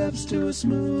up your steps to a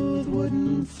smooth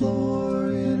wooden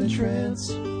floor in a trance.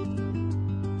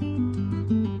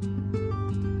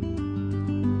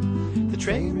 The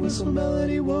train whistle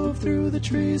melody wove through the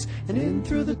trees and in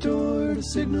through the door to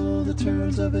signal the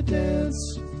turns of a dance.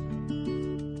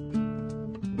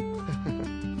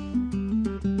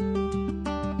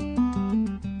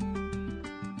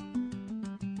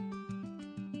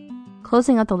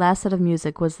 Closing out the last set of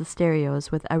music was the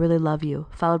Stereos with I Really Love You,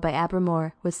 followed by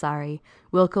Abermore with Sorry,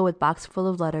 Wilco with Box Full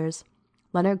of Letters,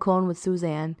 Leonard Cohen with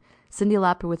Suzanne, Cyndi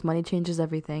Lauper with Money Changes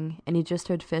Everything, and you just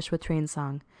heard Fish with Train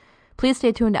Song. Please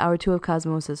stay tuned to Hour 2 of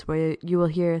Cosmosis, where you will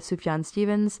hear Sufjan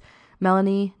Stevens,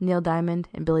 Melanie, Neil Diamond,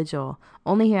 and Billy Joel,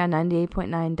 only here on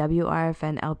 98.9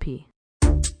 WRFN LP.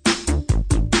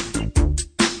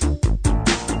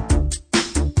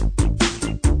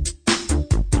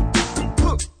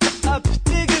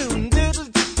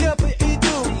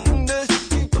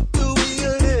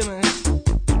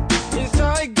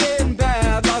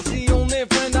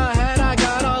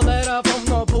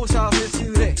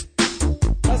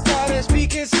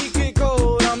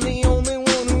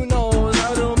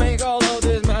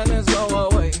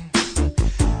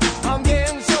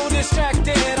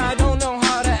 I don't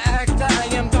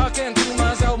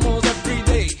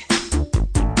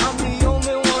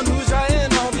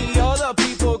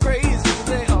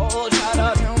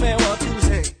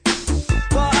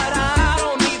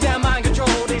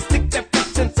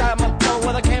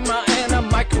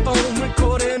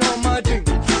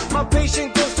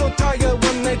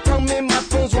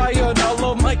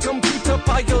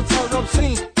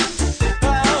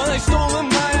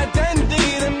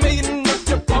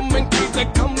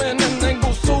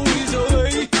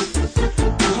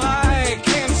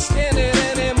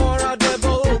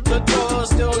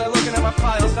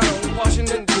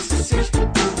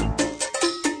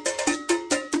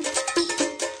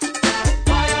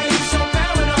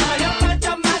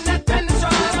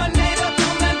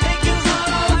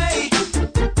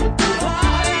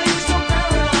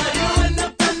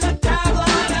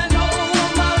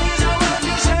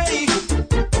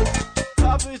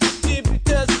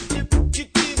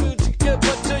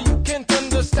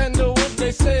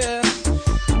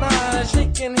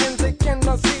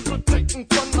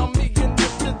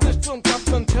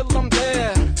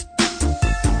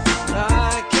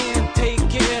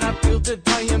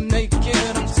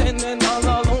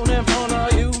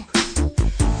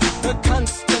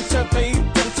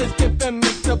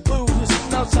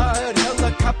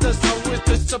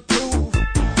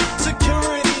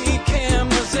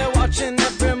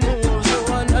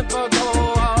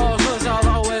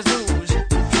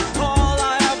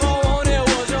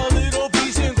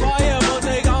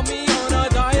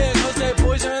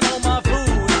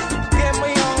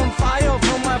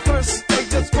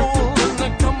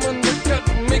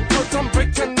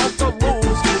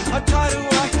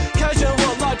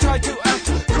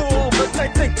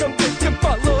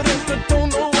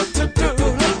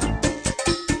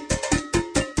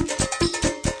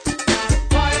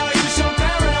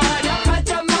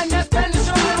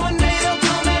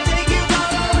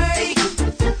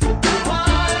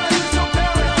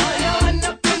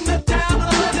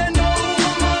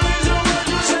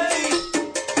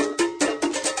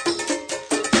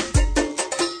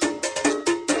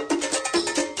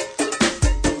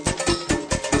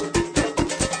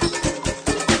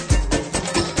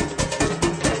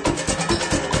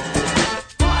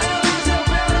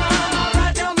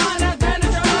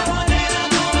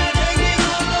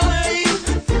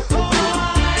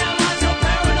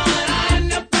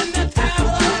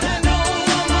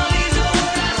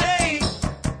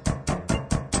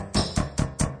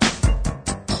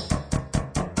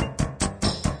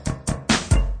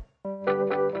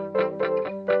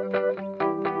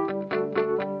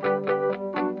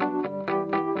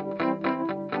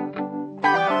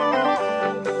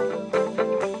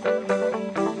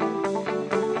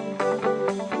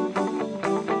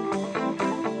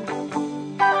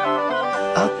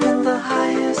Up in the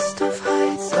highest of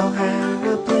heights,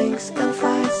 O'Hara blinks and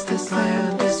fights. This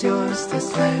land is yours,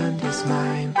 this land is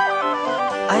mine.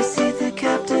 I see the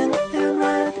captain in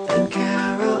red and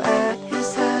Carol at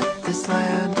his head. This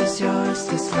land is yours,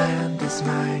 this land is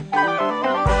mine.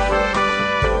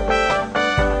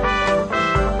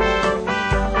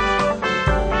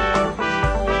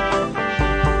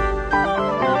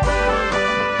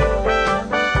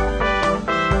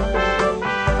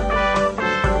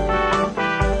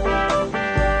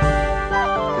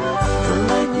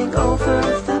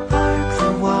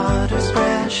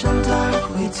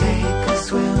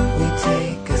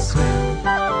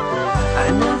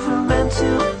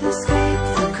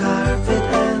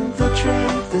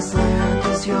 This land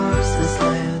is yours, this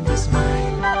land is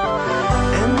mine.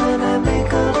 And when I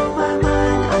make up my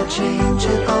mind, I change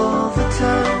it all the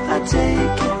time. I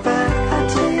take it back, I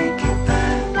take it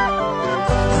back.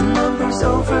 The numbers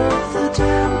over the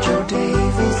dam, Joe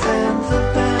Davies and the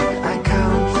band. I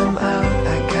count them out,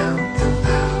 I count them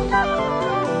out.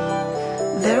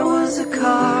 There was a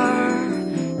car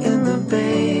in the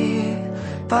bay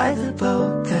by the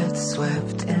boat that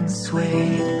swept and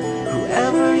swayed.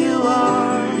 Whoever you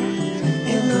are,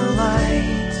 in the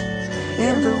light,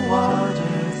 in the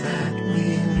water that we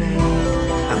made.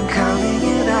 I'm counting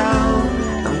it out,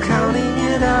 I'm counting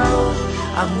it out.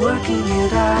 I'm working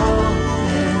it out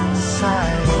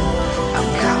inside. I'm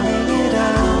counting it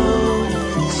out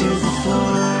to the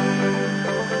floor.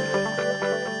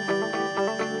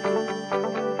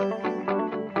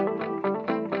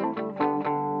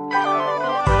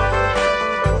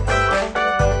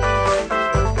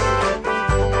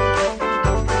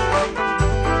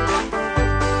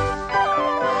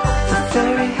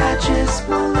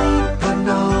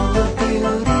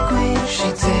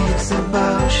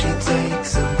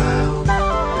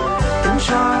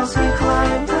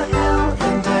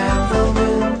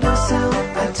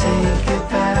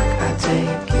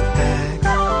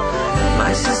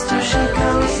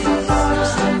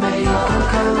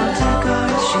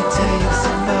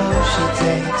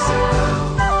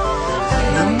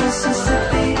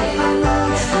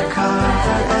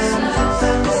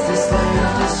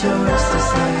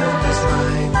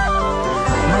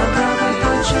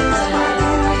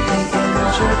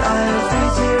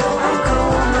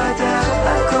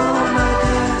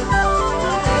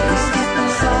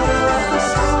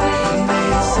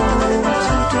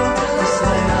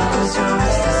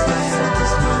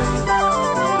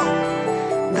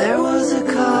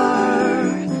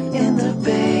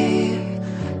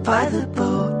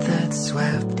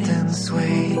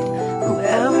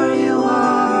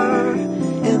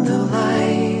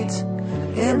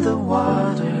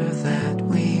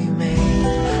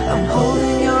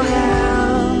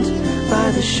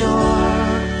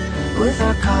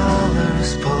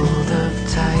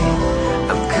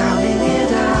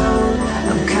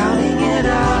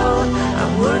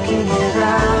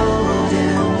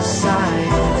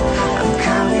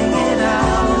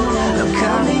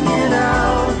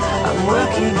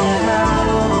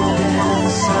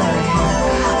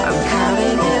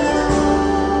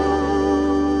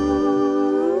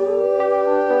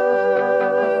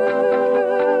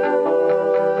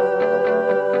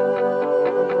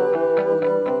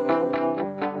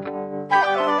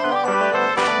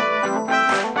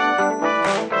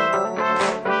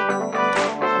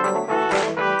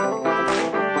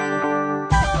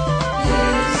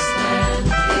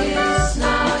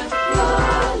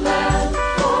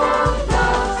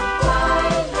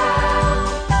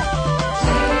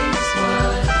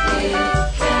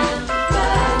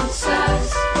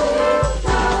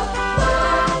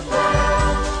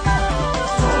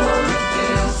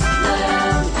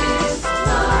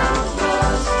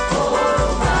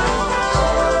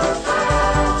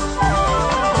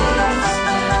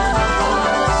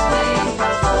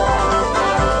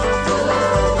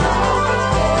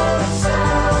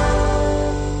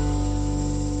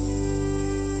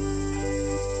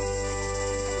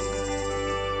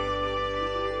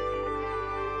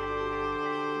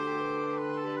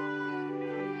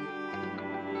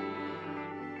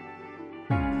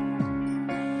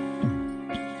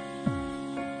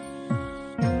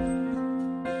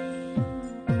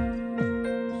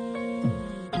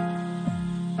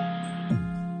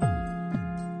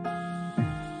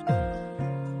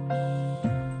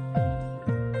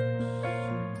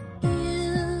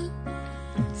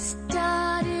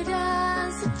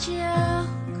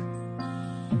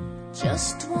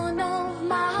 Just one of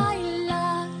my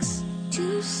lucks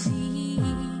to see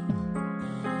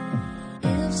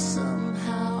if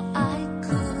somehow I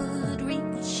could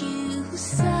reach you.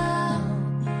 So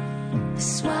I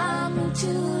swam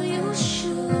into your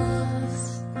shoes.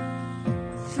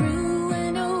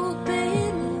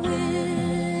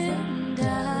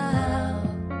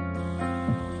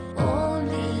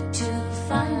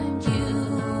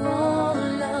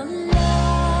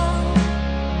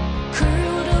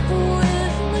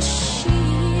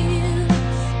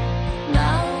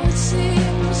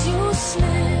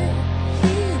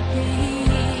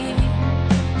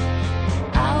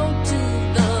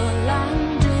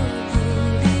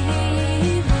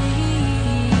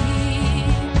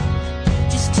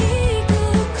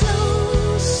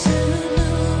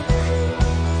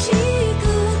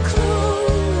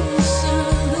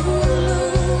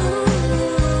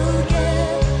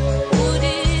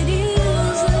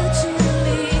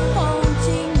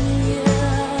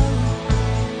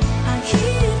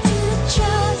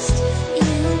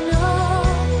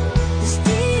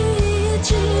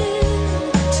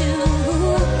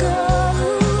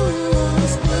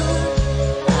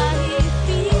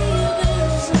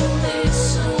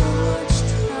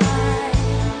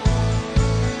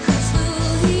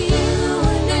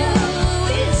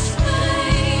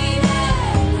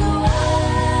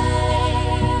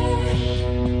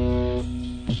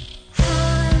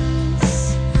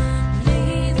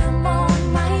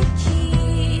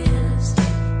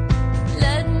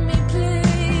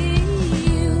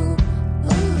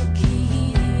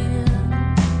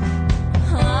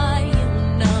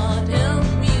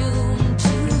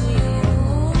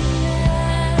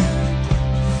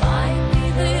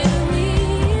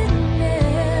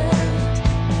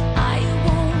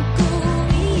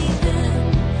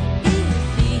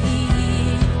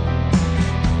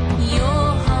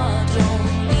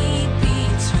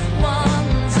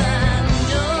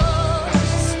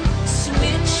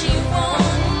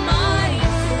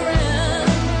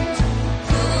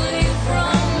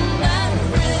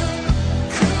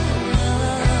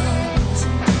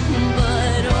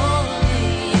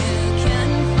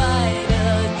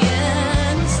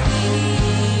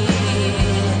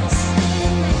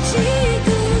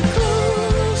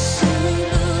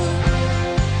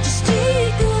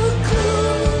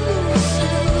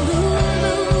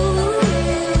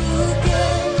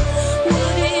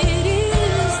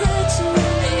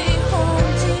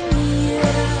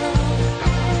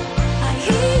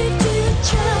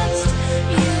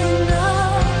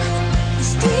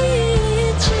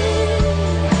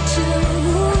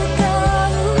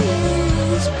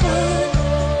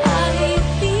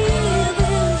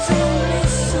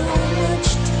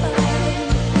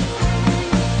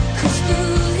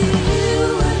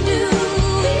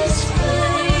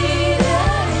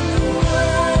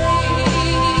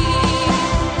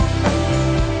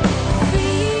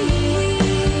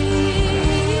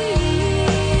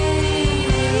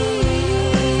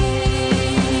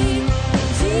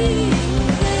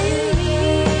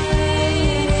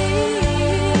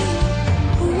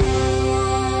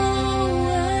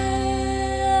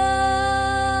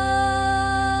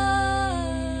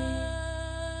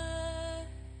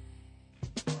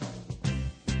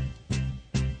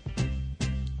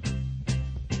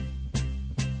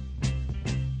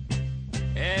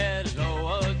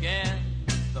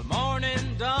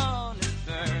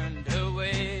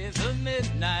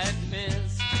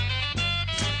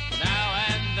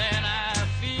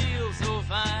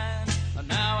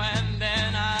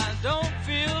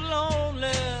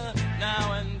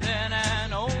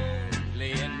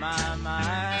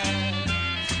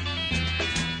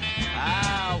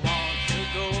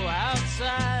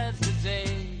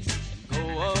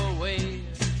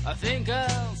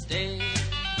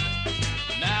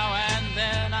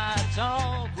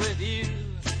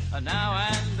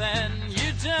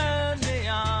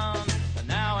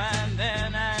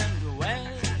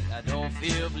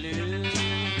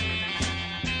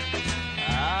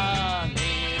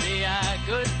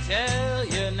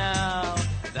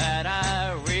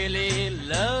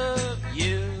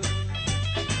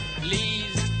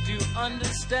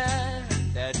 glad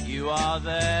that you are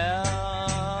there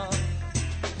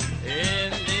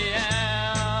in the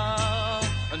air.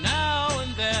 Now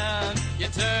and then you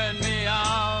turn me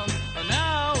on.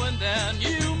 Now and then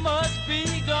you must be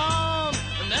gone.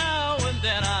 Now and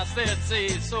then I said, say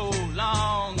so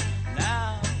long.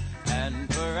 Now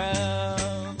and forever.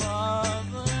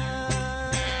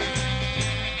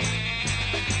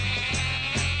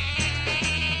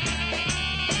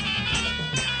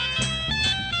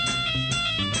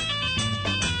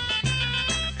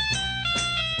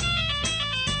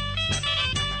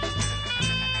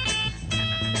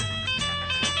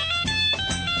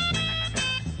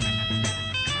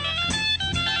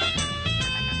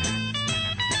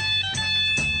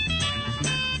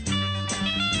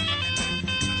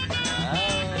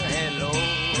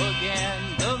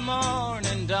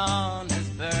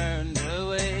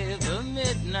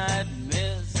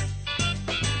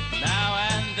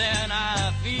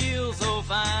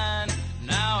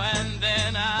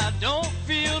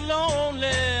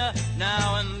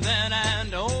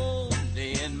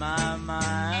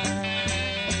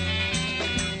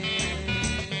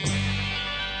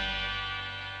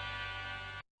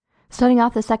 Starting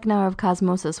off the second hour of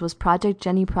Cosmosis was Project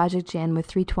Jenny Project Jan with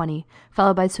 320,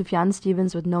 followed by Sufjan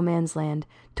Stevens with No Man's Land,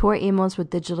 Tor Amos with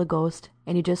Digital Ghost,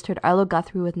 and you just heard Arlo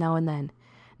Guthrie with Now and Then.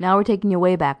 Now we're taking you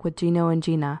way back with Gino and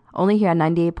Gina, only here on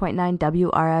 98.9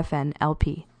 WRFN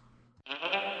LP.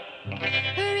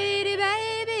 Pretty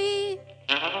baby,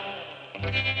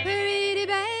 pretty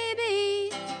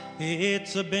baby,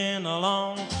 it's been a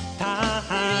long time.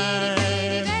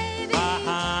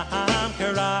 I'm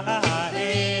crying.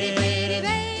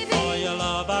 For your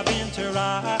love I've been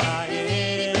trying.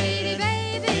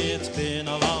 It's been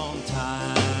a long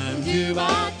time.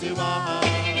 Do-ba, do-ba.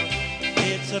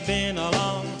 It's been a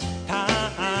long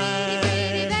time.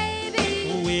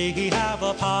 We have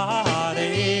a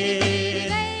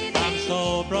party. I'm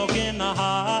so broken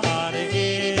hearted.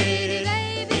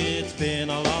 It's been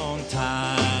a long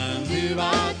time.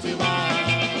 Do-ba, do-ba.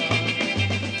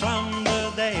 From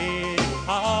the day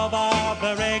of our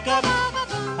breakup,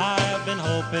 I've been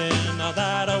hoping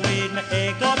that we'd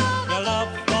make up. Your love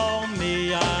for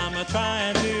me, I'm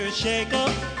trying to shake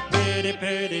up. Pretty,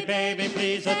 pretty baby,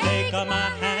 please take my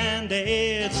hand.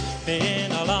 It's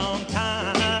been a long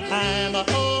time.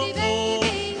 Oh, oh,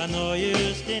 I know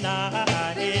you're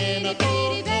denying.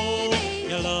 Oh, oh,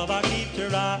 your love I keep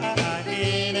trying.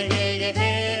 Yeah, yeah,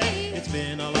 yeah. It's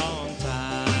been a long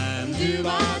time.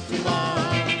 Do-ba, do-ba.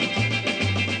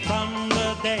 From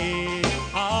the day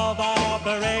of our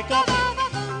breakup,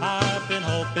 I've been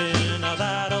hoping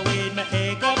that we'd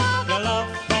make up. Your love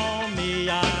for me,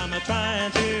 I'm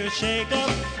trying to shake up.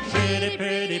 Pretty,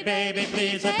 pretty baby,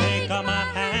 please take my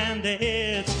hand.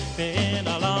 It's been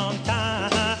a long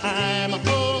time.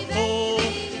 Oh, oh,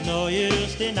 no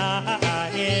use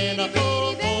denying.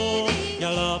 Oh, oh,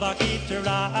 your love I keep trying.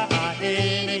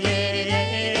 Yeah,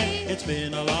 yeah, it's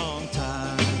been a long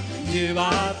time.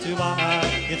 Do-ba, do-ba,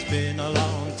 it's been a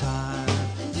long time.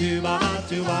 Do-ba,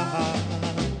 do-ba.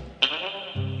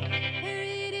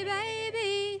 pretty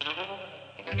baby,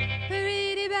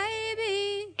 pretty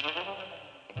baby.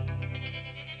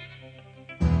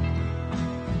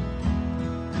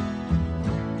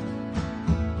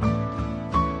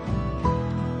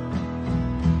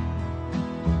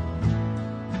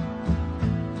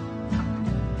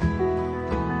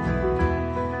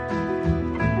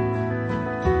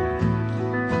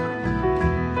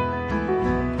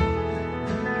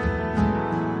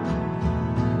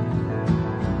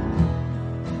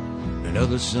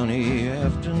 Another sunny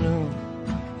afternoon.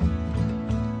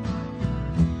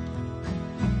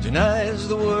 Denies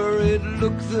the worried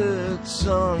look that's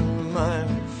on my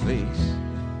face,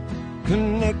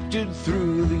 connected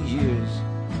through the years.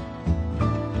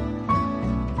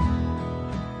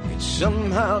 It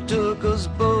somehow took us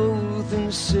both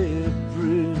in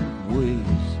separate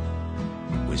ways.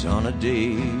 Was on a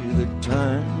day that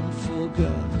time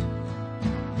forgot.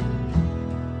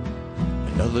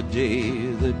 Another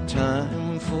day that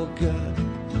time forgot.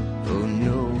 Oh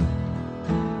no.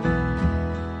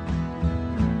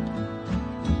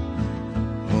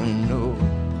 Oh no.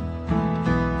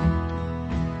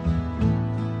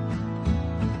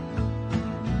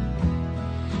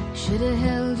 Should have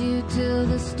held you till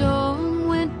the storm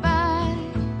went by.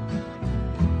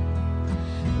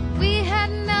 We had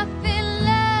nothing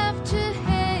left to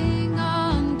hang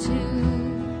on to.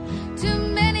 Too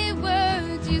many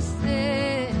words you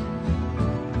said,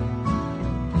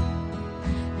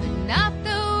 but not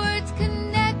the words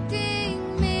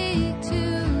connecting me to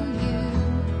you.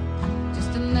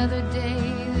 Just another day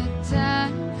that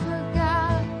time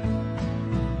forgot.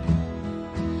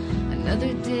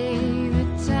 Another day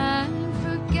that time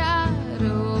forgot.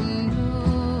 Oh no.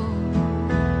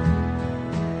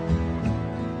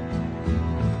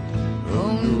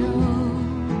 Oh no.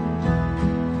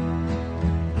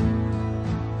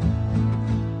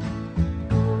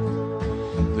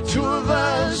 The two of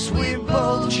us, we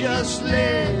both just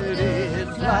let it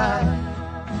fly.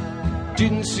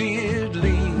 Didn't see it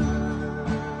leave,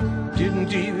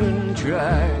 didn't even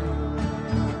try.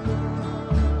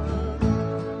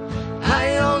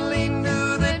 I only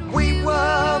knew that we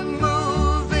were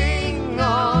moving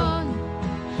on.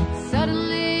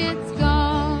 Suddenly it's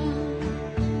gone,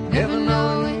 never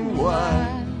knowing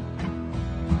why.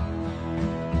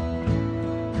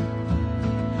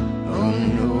 Oh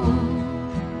no.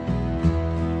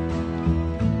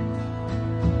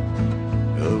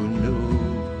 Oh no.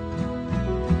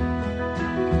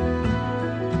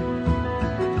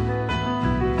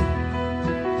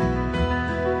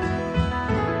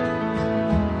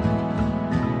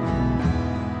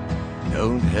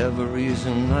 Don't have a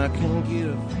reason I can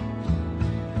give,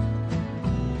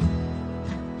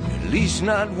 at least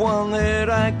not one that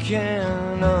I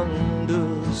can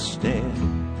understand.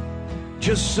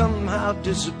 Just somehow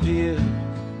disappeared.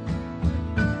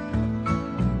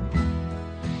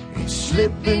 It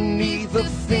slipped beneath the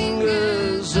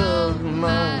fingers of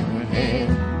my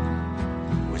hand.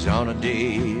 It was on a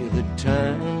day that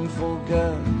time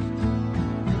forgot.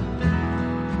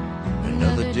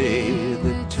 Another day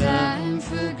that time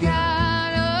forgot.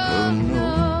 Oh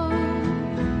no.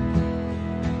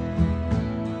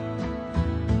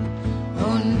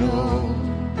 Oh no.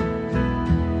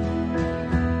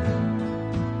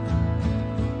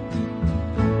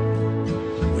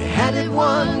 We had it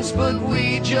once, but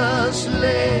we just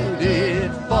let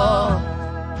it fall.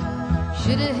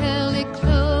 should have held it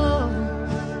close.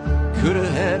 Could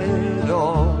have had it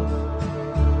all.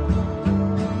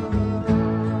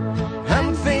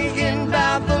 I'm thinking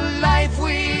about the life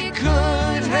we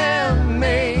could have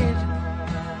made.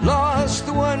 Lost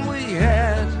the one we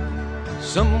had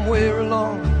somewhere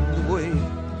along the way.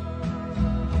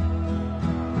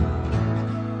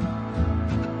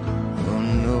 Oh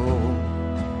no.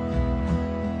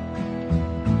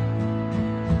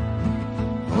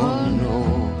 Oh no.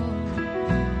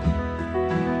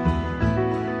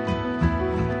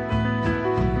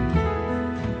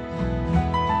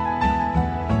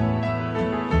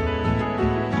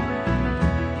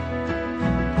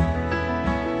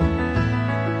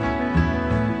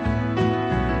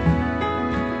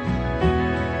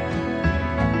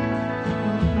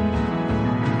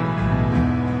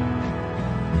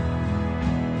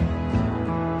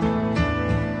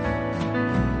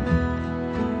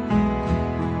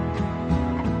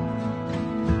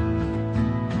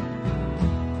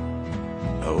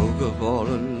 I woke up all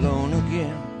alone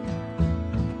again.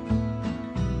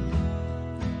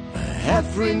 A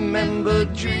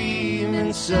half-remembered dream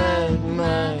inside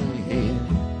my head.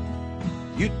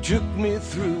 You took me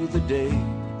through the day,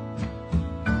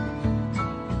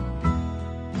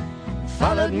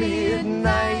 followed me at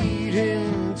night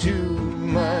into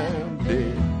my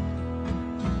bed.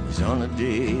 It was on a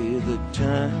day that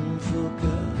time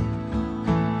forgot.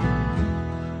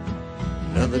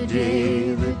 Another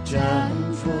day that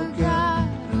time forgot.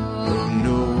 Oh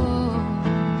no.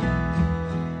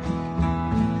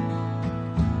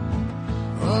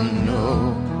 Oh no.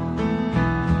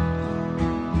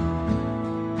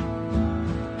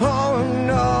 Oh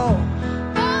no.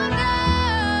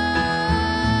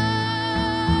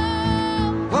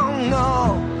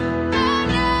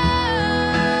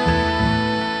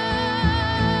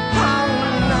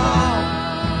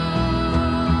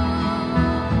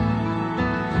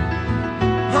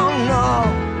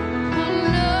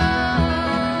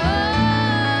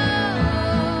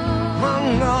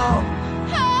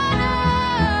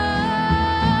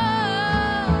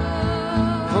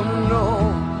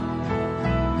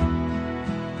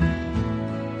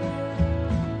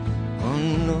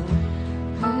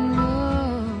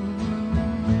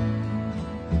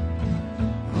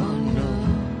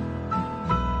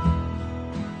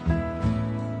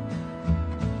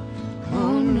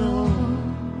 Oh no.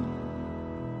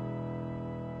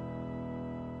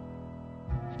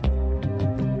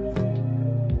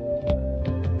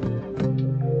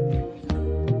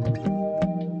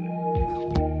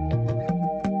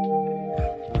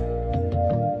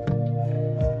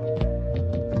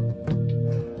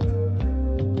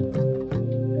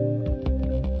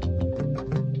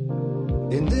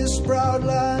 In this proud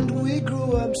land we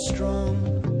grew up strong.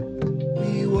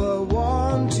 We were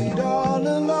wanted all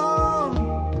along.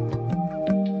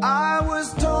 I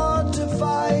was taught to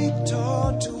fight,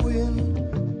 taught to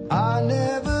win. I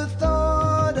never thought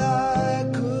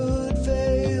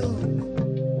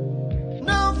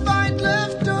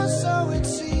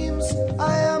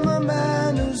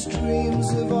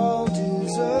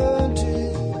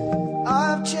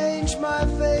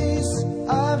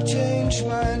change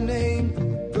my name,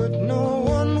 but no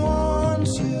one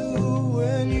wants you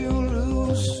when you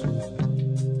lose.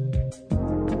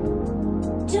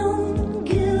 Don't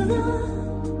give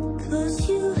up, 'cause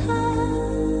you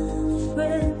have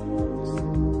friends.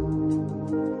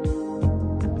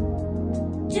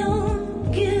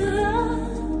 Don't give up,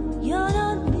 you're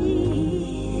not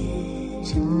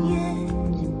beaten yet.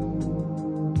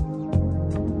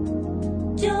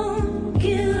 Don't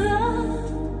give up,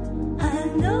 I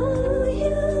know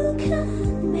you can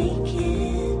make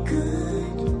it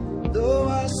good. Though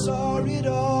I saw it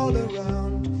all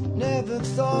around, never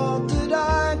thought that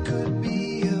I could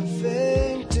be a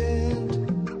fainted.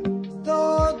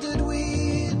 Thought that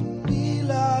we'd be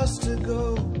last to go.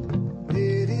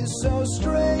 It is so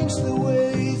strange the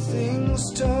way things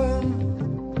turn.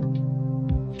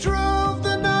 Drove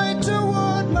the night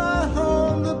toward my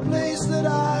home, the place that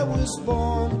I was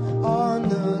born, on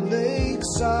the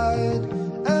lakeside.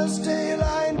 As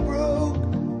daylight broke,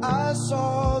 I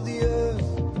saw the earth,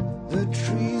 the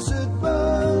trees had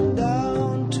burned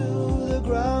down to the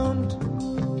ground.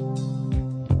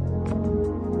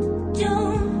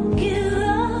 Don't give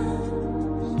up,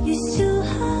 you still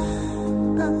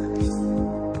have us.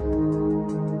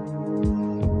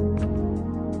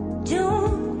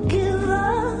 Don't give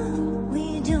up, we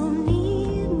don't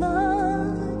need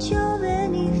much of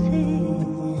anything.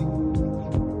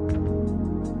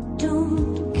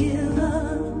 Don't give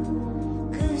up,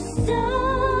 'cause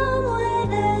somewhere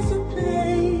there's a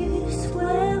place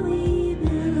where we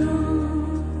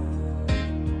belong.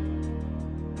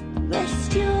 Rest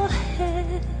your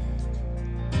head,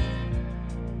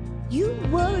 you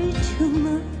worry too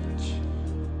much.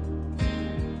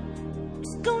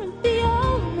 It's gonna be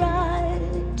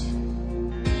alright.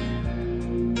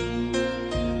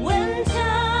 When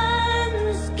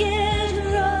times get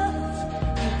rough,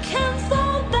 you can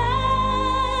fall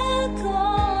back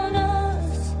on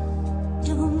us.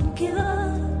 Don't give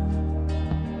up,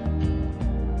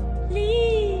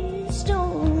 please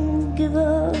don't give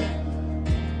up.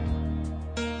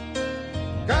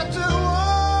 Got to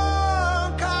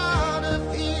walk out of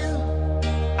here,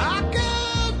 I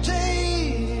can't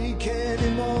take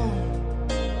anymore.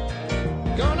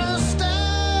 Gonna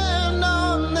stand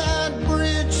on that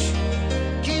bridge,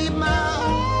 keep my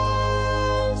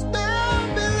eyes down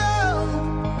below.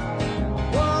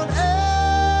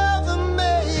 Whatever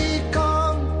may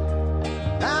come,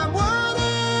 and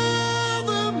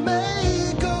whatever may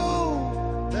go,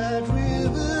 that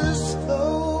river's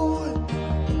flowing,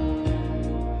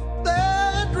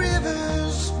 that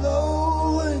river's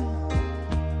flowing.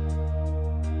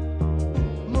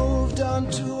 Moved on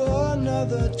to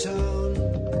another town,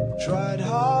 tried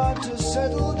hard to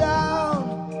settle down.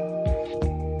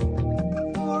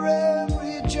 For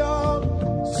every job,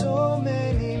 so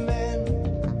many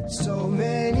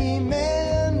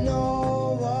men no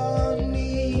one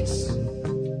needs.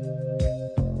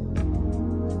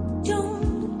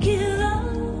 Don't give up,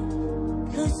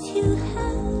 'cause you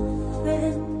have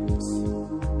friends.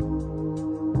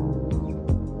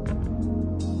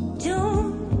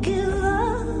 Don't give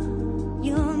up,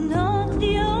 you're not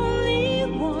the only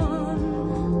one.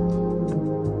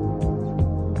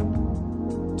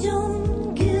 Don't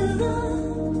give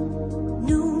up,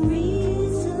 no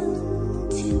reason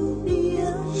to be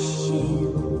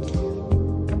ashamed.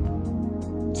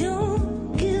 Don't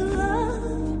give up,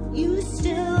 you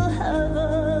still have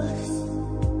us.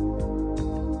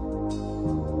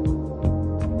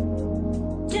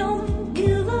 Don't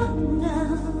give up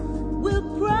now, we're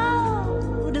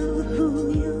proud of who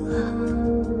you are.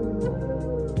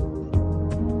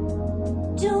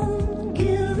 Don't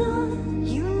give up,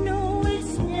 you know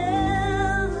it's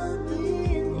never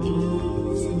been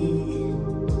easy.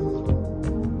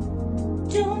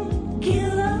 Don't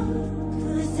give up,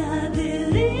 'cause I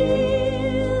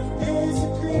believe there's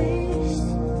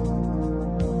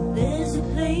a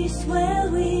place where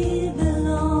we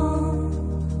belong.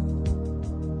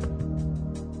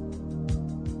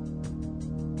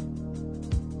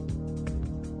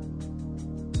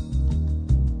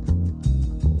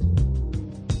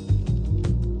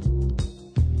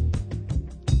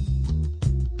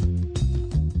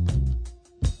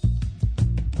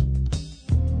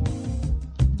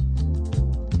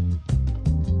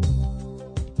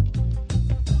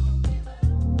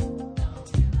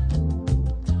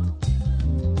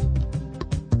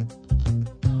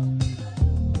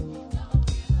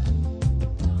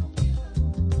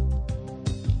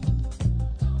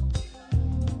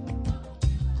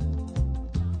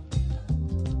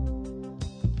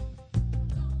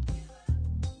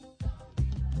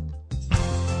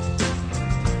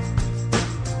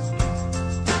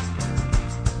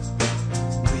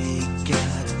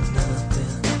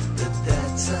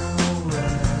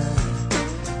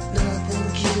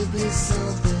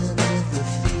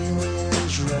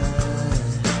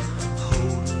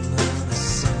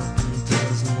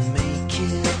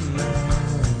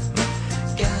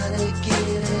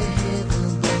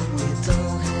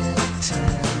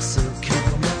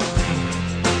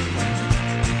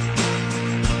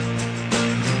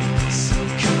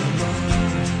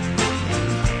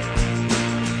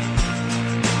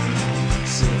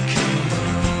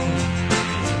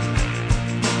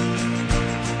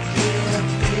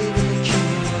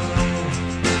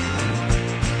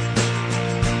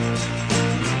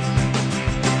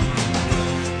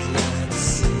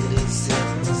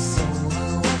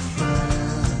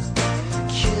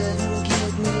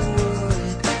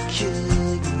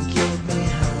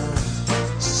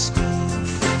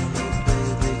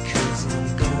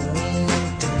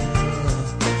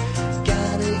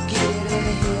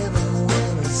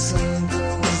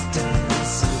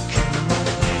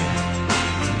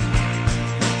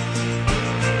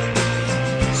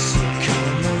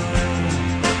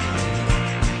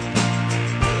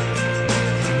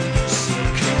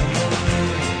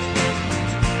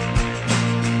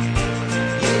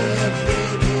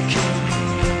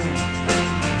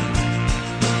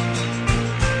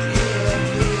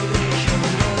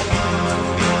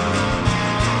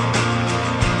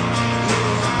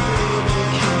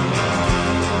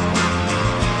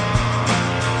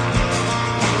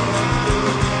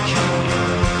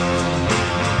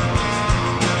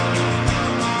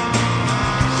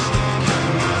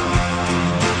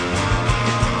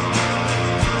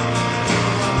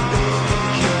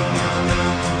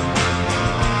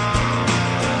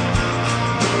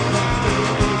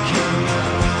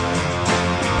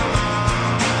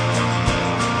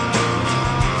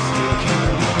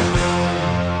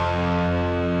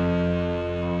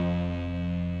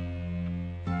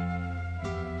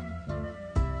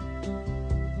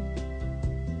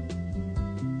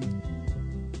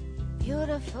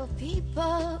 beautiful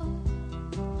people.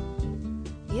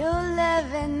 You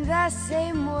live in the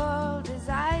same world as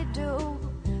I do,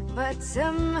 but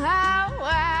somehow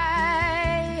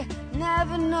I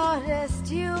never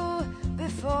noticed you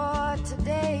before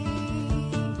today.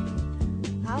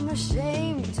 I'm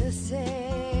ashamed to say,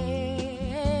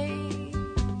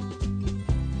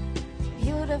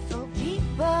 beautiful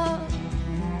people,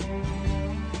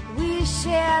 we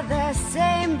share the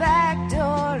same back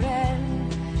door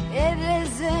and it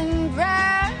isn't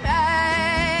right.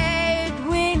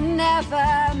 We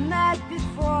never met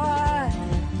before,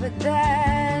 but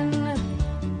then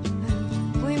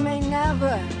we may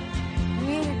never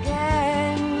meet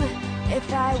again.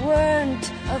 If I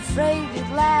weren't afraid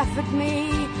you'd laugh at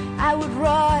me, I would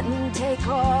run and take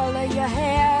all of your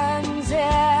hands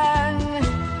and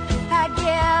I'd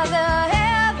gather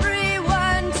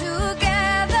everyone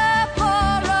together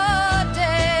for a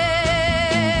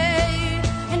day.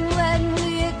 And when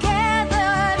we're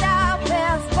gathered, I'll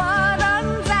pass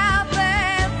buttons out there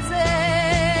and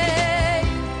say,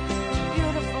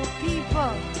 beautiful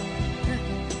people,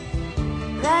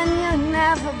 then you'll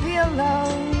never be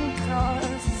alone.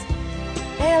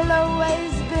 There'll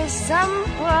always be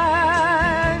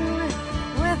someone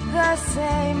with the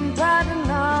same button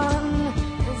on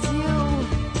as you.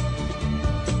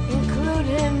 Include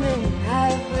him in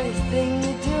everything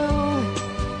you do.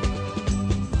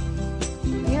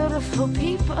 Beautiful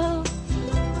people,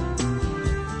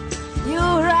 you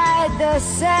ride the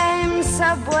same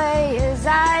subway as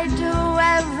I do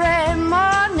every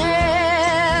morning.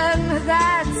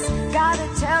 That's gotta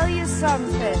tell you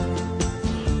something.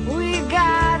 We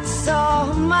got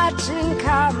so much in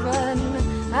common.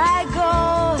 I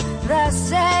go the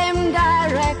same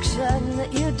direction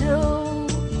that you do.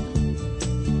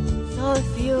 So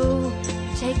if you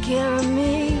take care of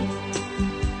me,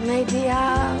 maybe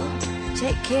I'll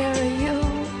take care of you.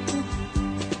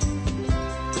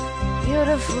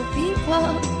 Beautiful people,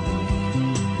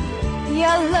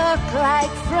 you look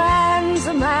like friends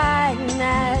of mine,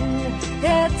 and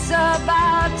it's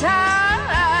about time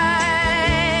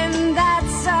that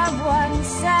someone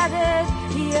said it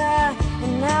here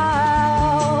and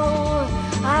now.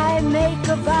 I make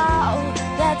a vow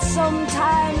that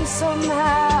sometime,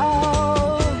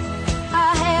 somehow,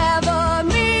 I have a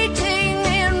meeting,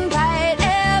 invite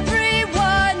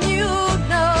everyone you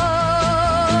know.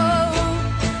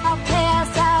 I'll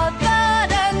pass out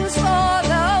buttons for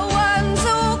the ones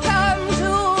who come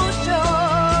to show.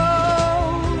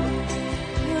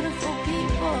 Beautiful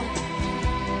people,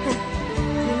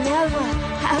 you never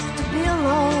have to be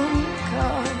alone,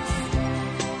 'cause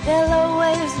there'll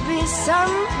always be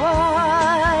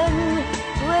someone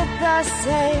with the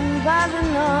same button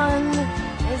on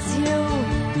as you.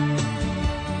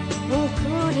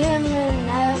 Include him in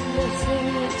everything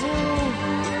you do.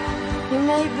 He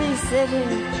may be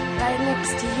sitting right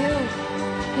next to you.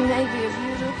 He may be a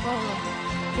beautiful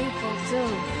people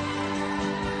too.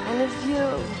 And if you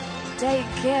take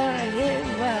care of him,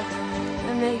 well,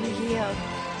 then maybe he'll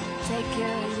take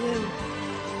care of you.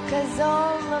 'Cause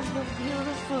all of the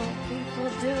beautiful people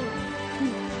do.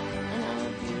 And I'm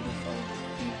a beautiful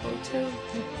people too.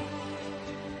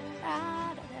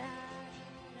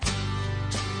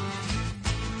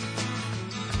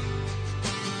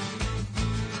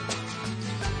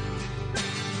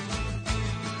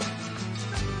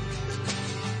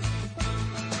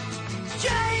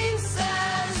 Jane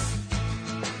says,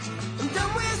 I'm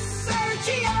done with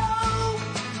Sergio.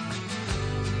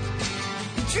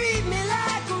 You treat me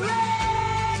like a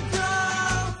rag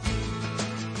doll.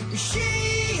 She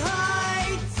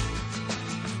hides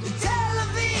the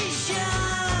television.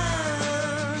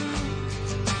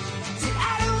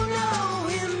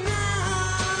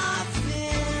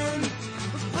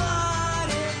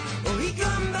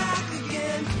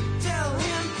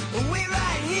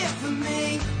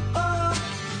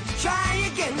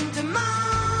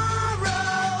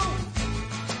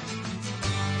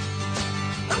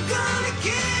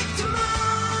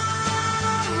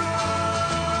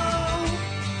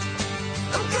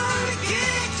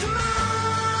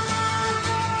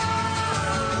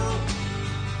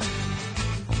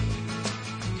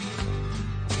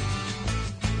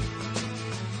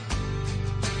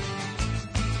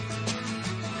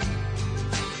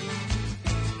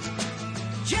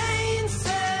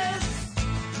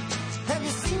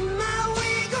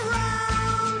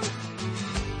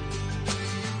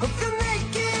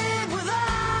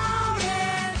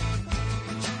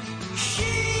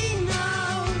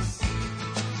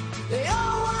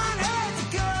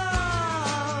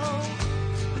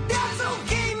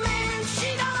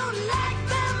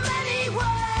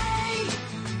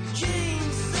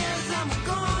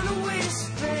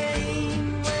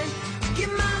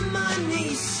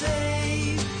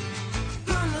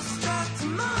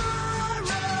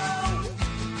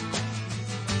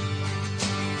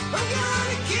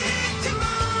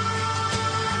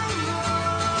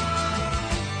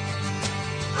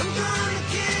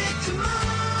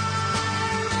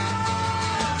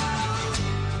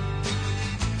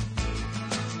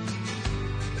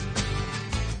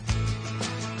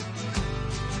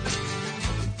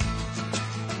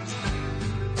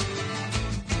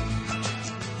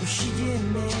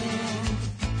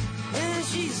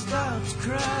 starts to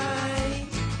cry.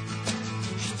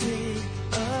 She take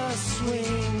a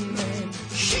swing and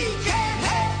she can't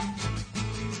help.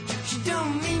 She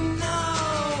don't mean no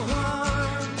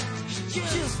harm. She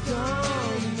just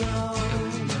don't know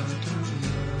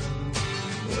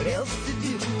what else to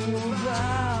do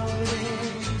about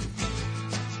it.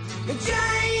 And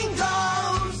Jane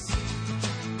goes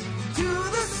to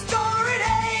the store at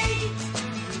 8.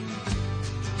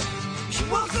 She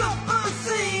walks up on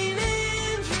St.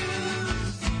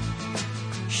 Andrews.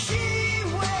 She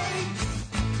waits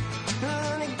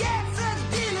and gets her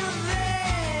dinner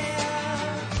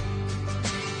there.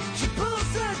 She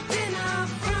pulls her dinner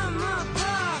from her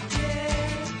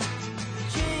pocket.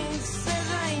 Jane says,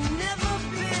 I ain't never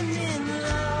been in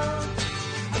love.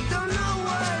 I don't know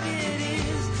what it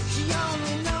is. She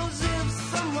only knows if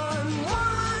someone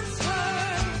wants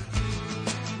her.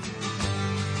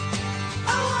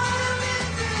 I want 'em if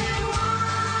they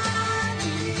want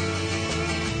me.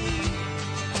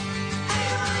 I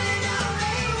only know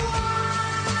they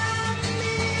want me.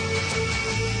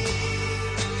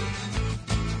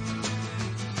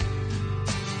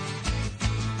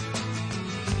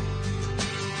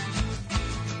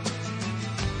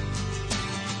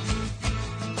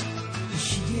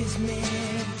 She gets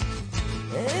mad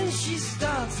and she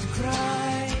starts to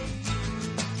cry.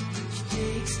 She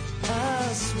takes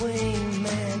a swing,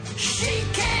 man. She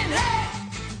can't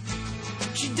help.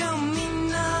 She don't mean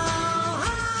no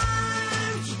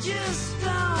harm. She just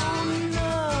don't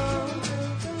know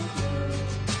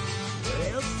what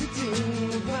else to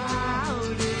do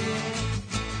about it.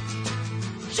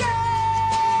 Jane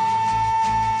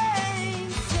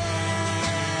says,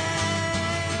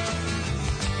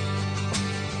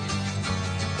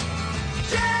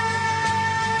 Jane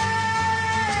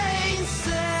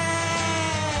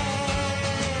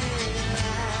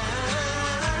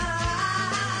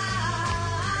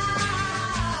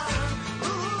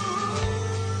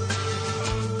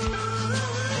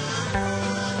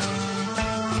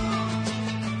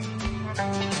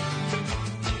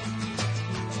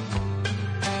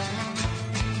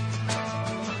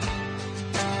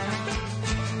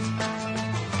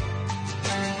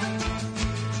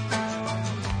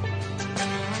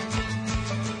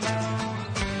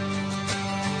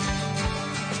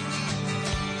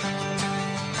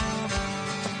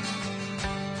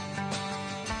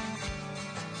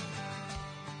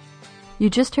You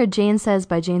just heard Jane Says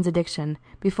by Jane's Addiction.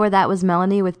 Before that was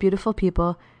Melanie with Beautiful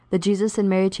People, The Jesus and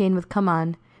Mary Chain with Come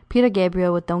On, Peter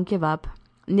Gabriel with Don't Give Up,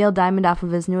 Neil Diamond off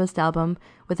of his newest album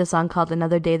with a song called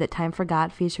Another Day That Time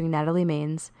Forgot featuring Natalie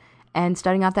Maines, and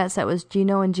starting off that set was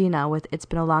Gino and Gina with It's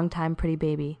Been a Long Time, Pretty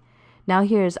Baby. Now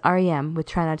here's R.E.M. with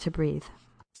Try Not to Breathe.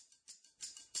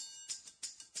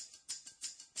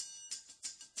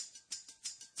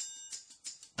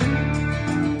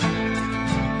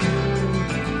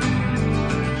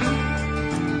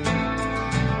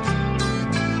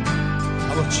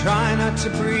 I will try not to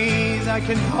breathe. I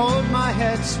can hold my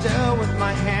head still with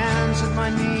my hands at my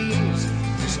knees.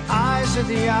 These eyes are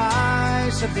the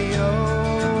eyes of the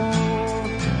old,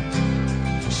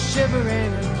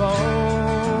 shivering and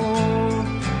bold.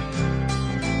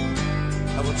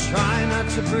 I will try not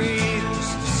to breathe.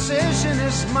 This decision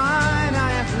is mine.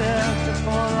 I have lived a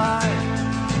full life.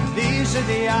 These are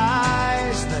the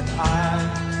eyes that I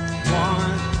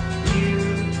want you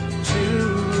to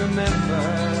remember.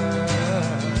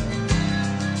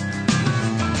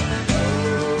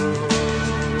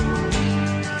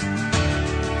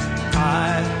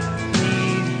 I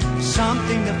need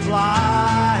something to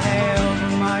fly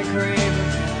over my grave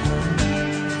again.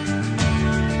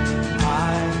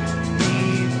 I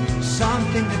need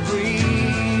something to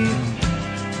breathe.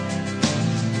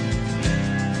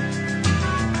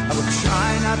 I will try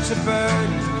not to burn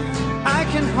you. I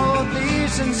can hold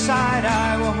these inside.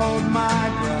 I will hold my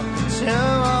breath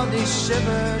until all these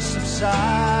shivers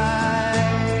subside.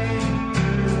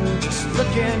 Just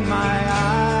look in my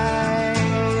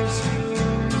eyes.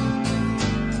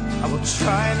 I will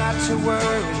try not to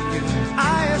worry you.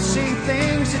 I have seen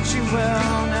things that you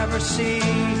will never see.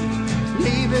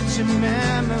 Leave it to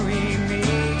memory me.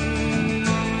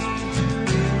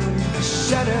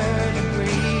 Shudder to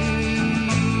breathe.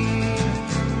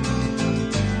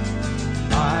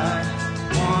 I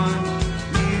want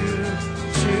you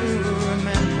to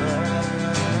remember.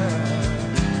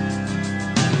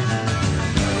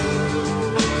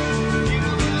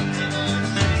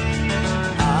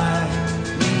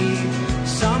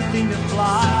 Something to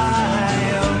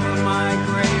fly over my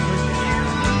grave again.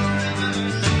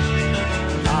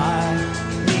 I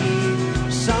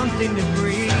need something to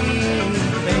breathe.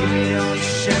 Baby, don't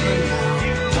shiver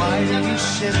now. Why do you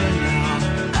shiver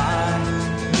now? I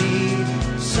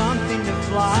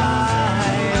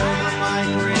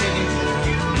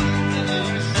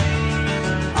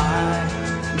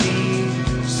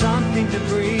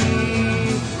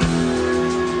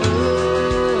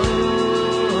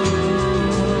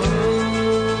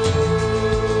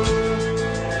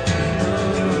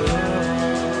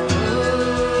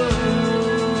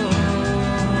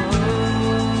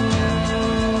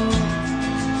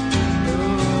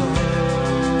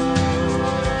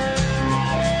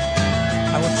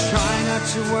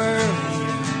to worry.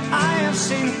 I have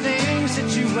seen things that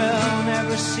you will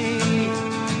never see.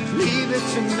 Leave it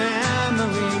to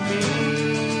memory me.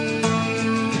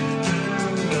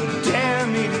 Don't dare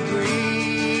me to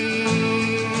breathe.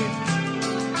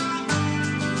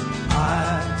 I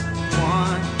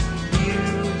want you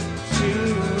to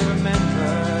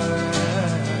remember.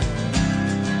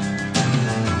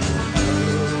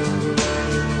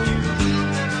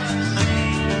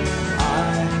 I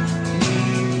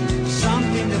need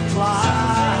something to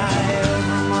fly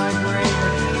over my grave.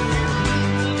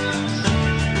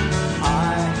 I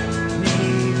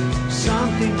need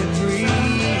something to breathe.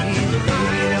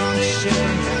 Baby, don't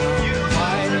shiver now.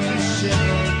 Why do you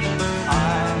shiver? I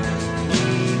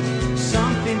need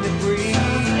something to breathe.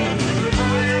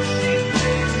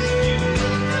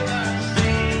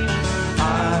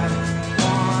 I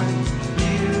want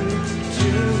you to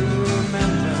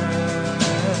remember.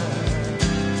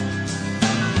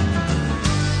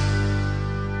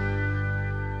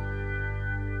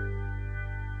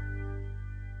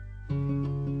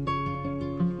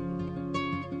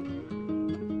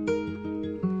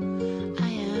 I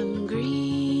am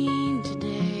green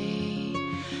today.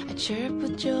 I chirp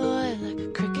with joy like a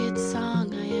cricket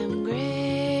song. I am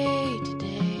gray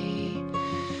today.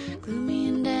 Gloomy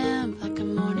and damp like a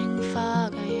morning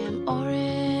fog. I am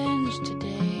orange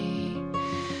today.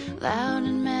 Loud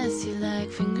and messy like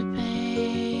finger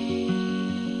paint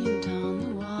on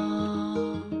the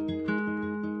wall.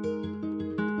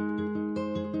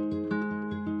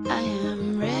 I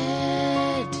am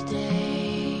red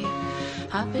today.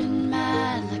 Hopping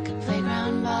mad like a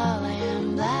playground ball. I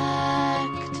am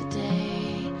black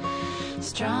today.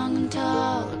 Strong and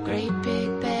tall, a great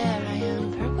big bear. I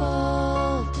am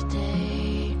purple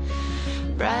today.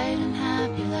 Bright and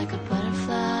happy like a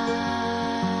butterfly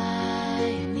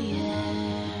in the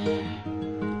air.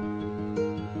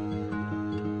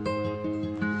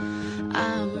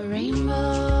 I'm a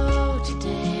rainbow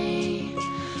today.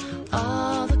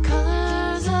 All the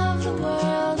colors of the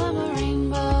world. I'm a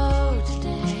rainbow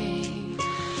today.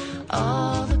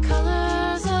 All the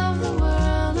colors of the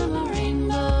world. I'm a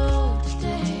rainbow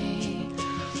today.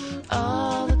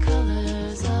 All the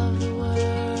colors of the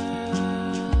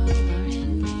world are in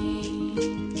me.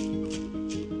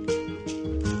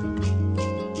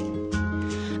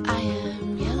 I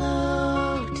am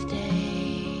yellow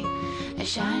today. I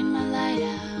shine my light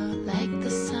out like the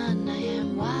sun. I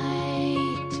am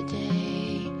white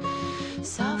today.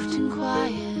 Soft and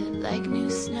quiet like new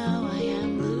snow. I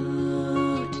am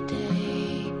blue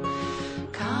today.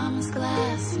 Calm as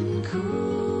glass and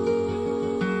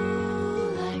cool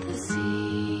like the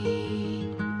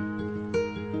sea.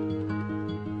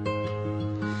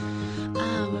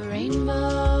 I'm a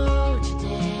rainbow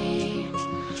today.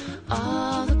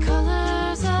 All the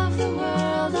colors of the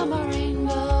world. I'm a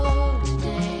rainbow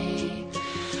today.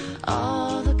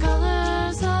 All the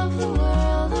colors of the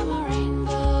world. I'm a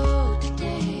rainbow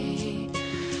today.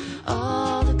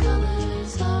 All the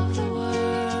colors of the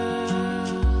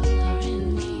world are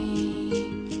in me.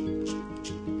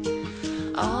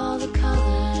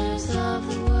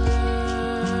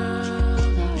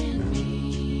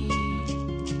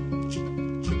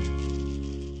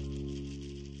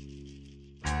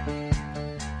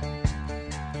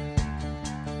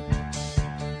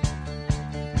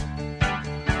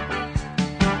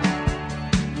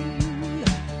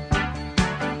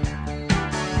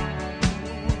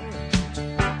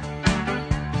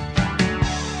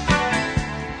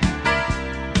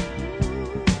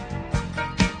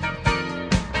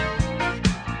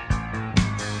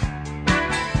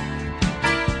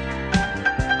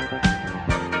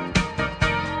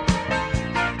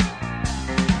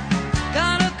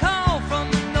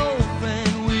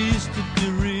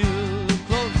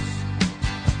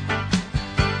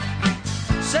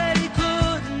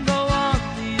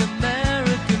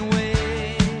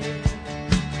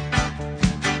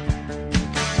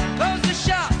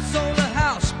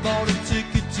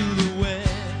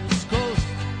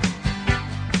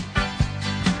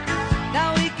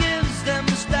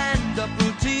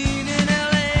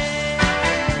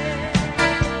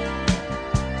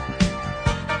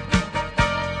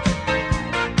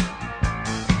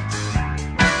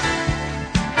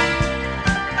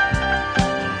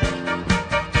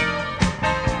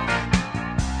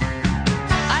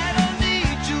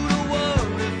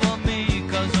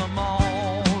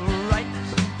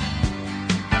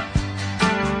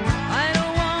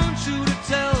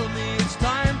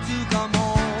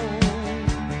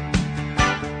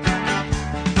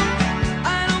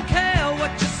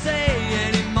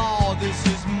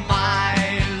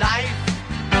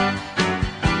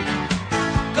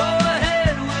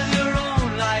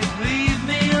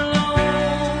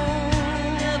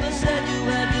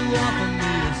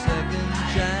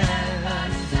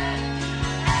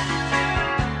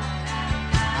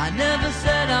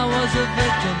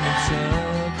 of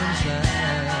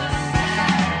circumstance.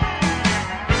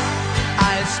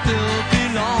 I still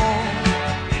belong.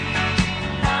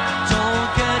 Don't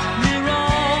get me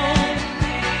wrong.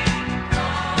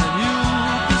 And you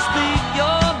can speak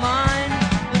your mind,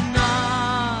 but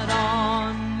not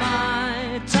on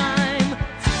my time.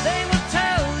 They will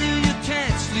tell you you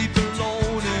can't sleep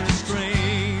alone in a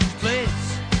strange place.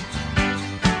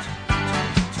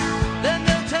 Then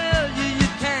they'll tell you you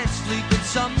can't sleep with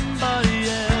somebody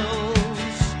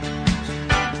else.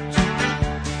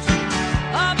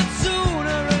 Ah, but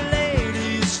sooner or later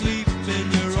you sleep in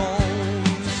your own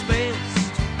space.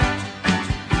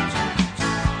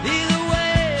 Either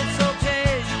way, it's okay,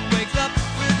 you wake up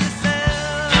with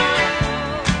yourself.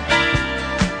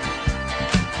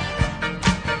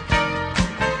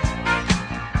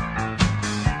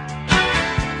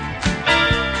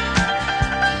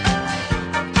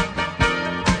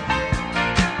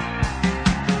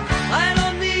 I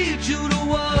don't need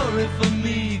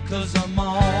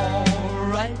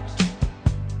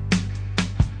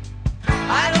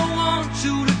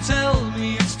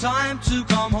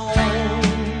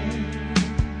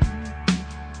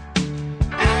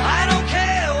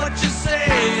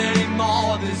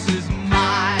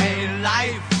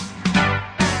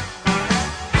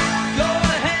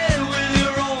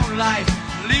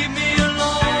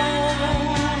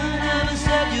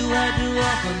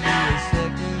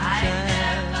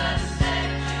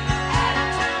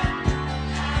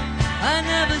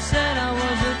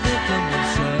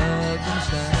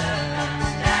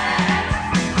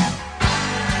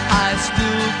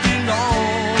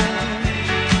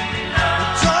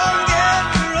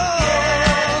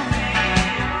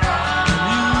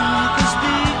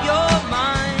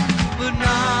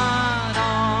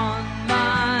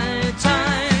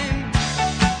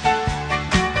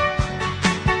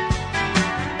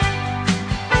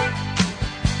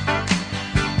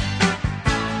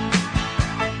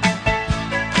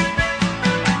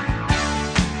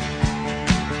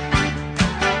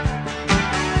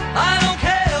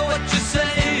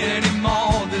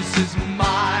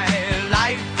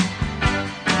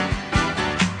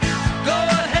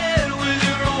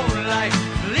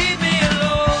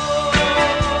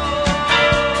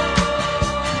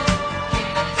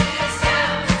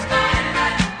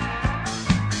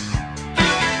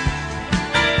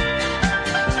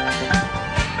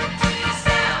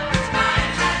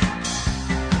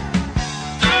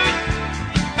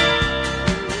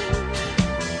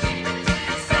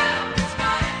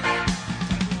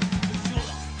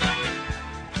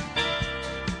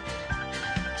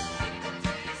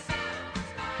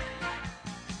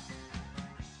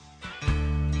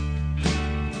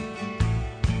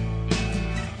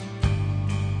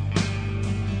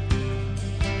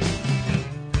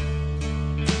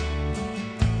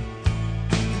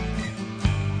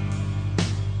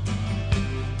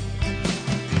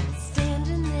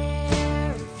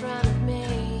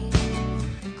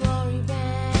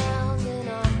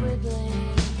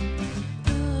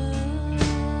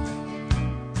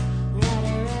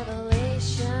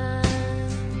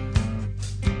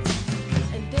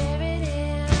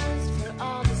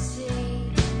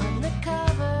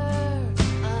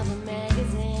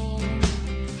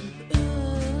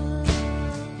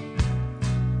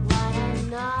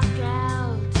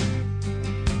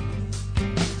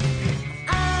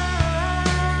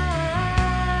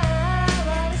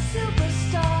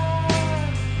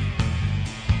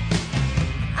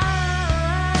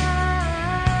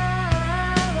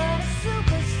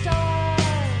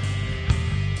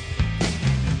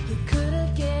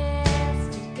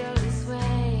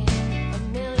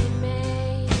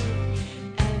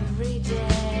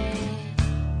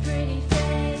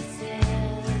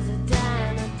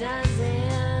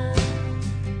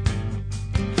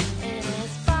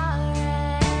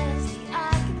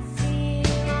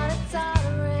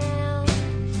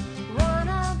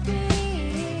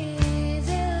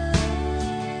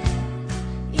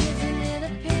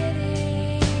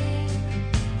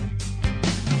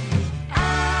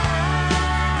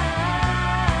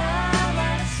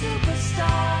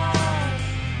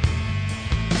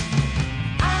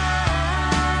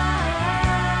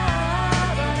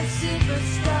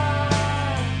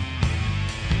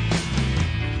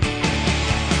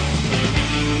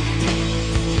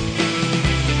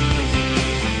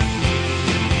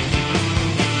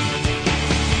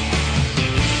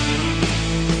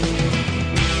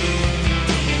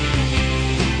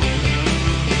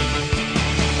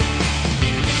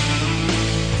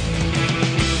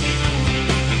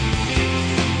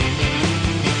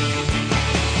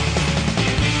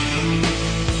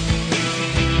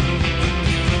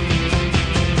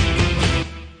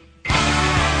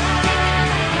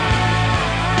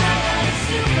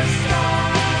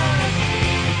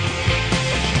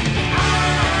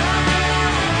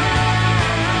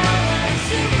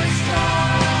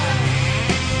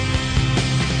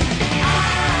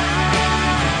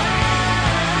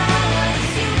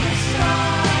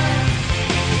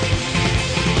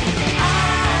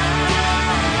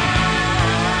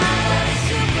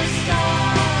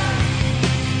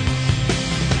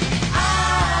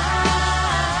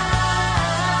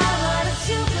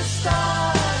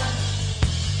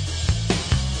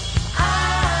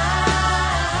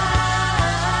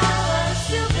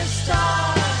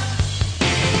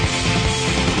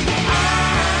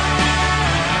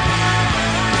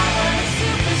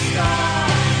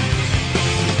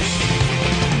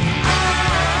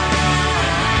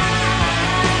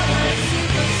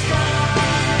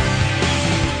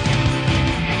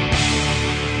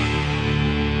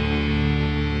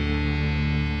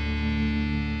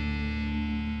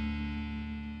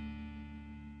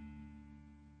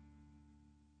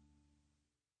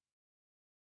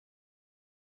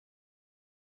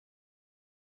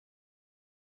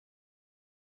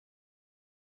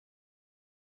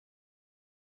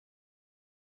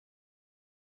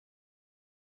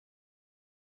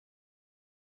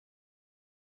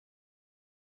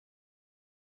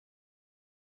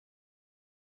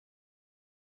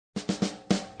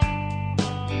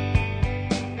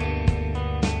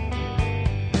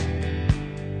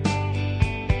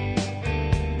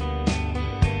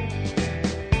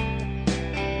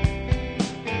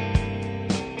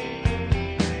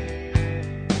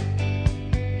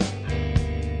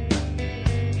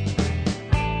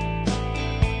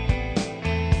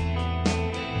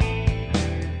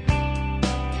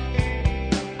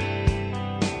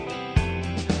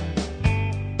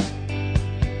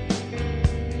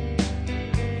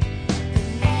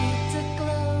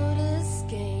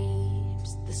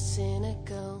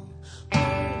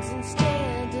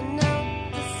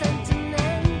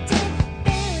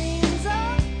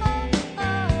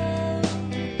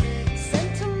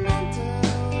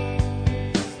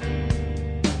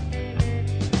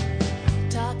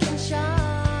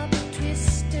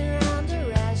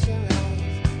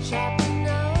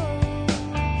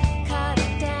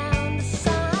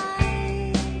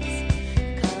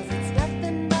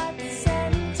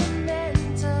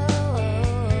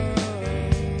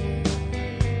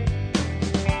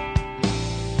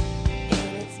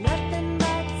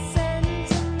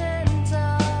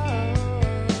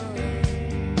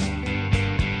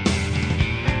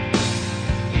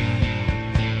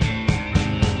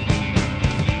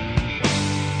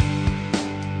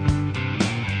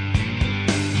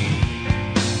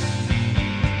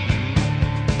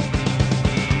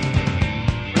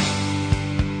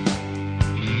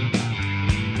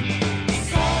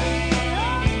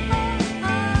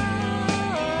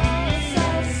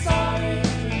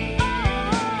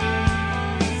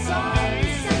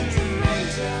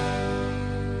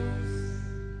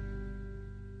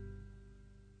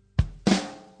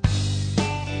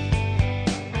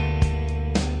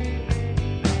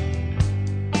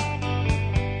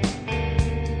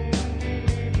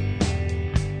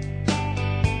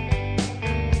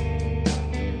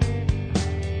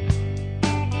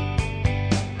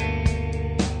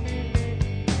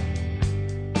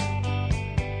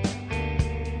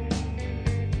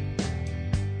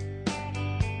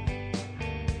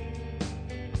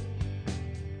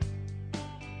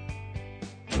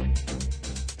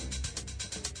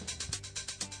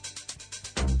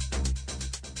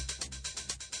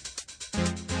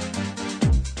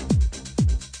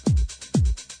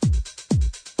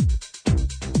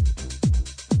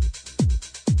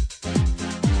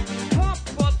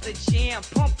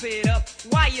pump it up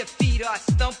while your feet are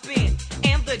stumping.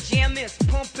 And the jam is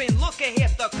pumping. Look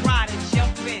ahead, the crowd is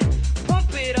jumping.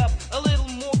 Pump it up a little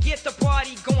more, get the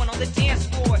party going on the dance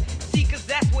floor. See, cause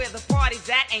that's where the party's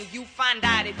at, and you find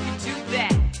out if you do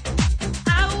that.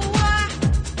 I want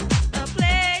a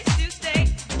place to stay.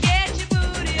 Get your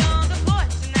booty on the floor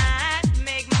tonight.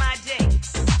 Make my day.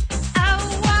 I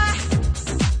want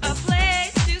a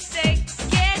place to stay.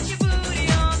 Get your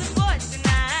booty on the floor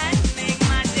tonight. Make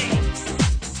my day.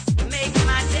 Make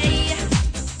my day.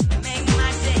 Make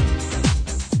my day.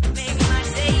 Make my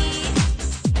day.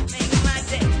 Make my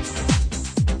day.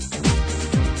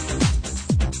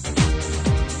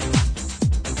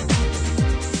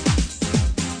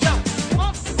 Yo,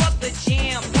 pump up the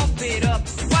jam, pump it up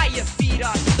while your feet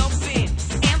are stumping.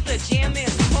 And the jam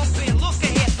is pumping. Look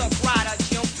ahead, the crowd are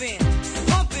jumping.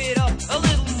 Pump it up a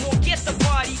little more, get the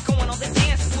party going on the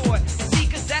dance floor. See,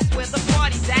 cause that's where the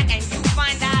party's at, and you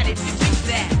find out if you do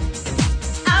that.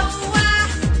 I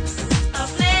want a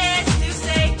place to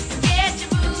stay. Get your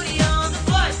booty on the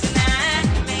floor tonight.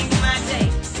 Make my day.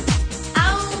 I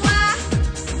want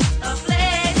a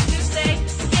place to stay.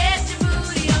 Get your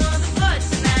booty on the floor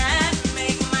tonight.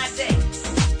 Make my day.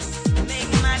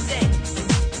 Make my day.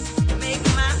 Make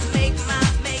my day.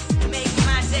 Make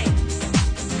my day.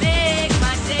 Make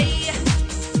my day.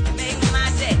 Make my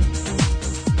day.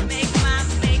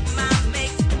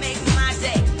 Make my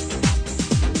day.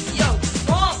 Yo,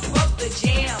 pump up the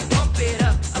jam, pump it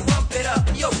up, pump it up.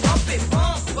 Yo, pump it,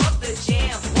 pump up the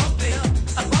jam, pump it up,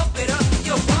 pump it up.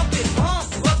 Yo, pump it,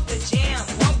 pump up the jam,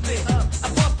 pump it up,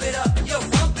 pump it up. Yo,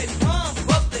 pump it, pump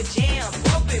up the jam,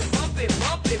 pump it, pump it,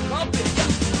 pump it, pump it. Yo.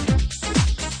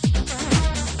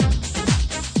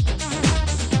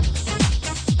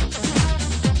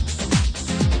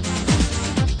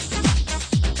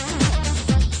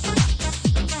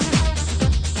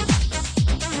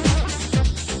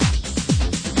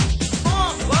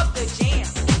 Pump up the jam,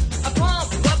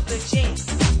 pump up the jam,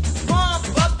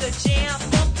 pump up the jam,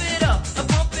 pump it up,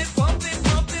 pump it, pump it,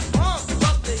 pump it, pump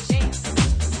up the jam,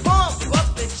 pump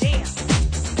up the jam,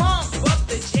 pump up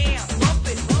the jam, pump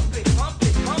it, pump it, pump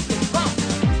it, pump it, pump.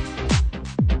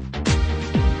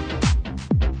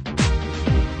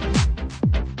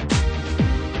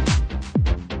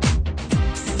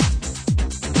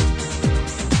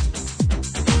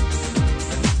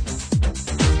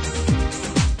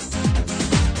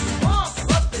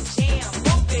 Pump up the jam,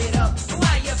 pump it up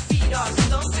while your feet are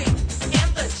stumping.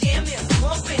 And the jam is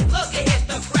pumping. Look ahead,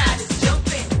 the crowd is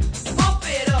jumping. Pump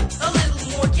it up a little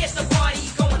more, get the party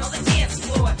going on the dance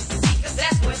floor. See, cause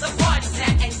that's where the party's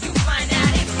at, and you find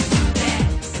out if you do that.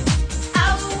 I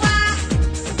want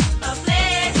a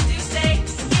place to stay.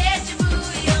 Get your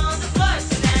booty on the floor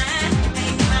tonight.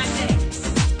 Make my day.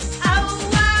 I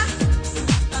want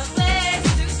a place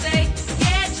to stay.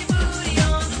 Get your booty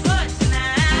on the floor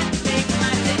tonight. Make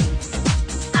my day.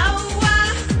 I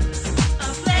want a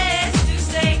place to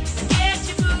stay. Get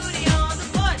your booty on the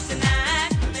floor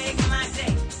tonight. Make my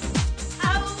day. I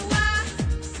want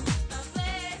a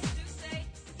place to stay.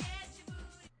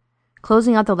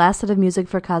 Closing out the last set of music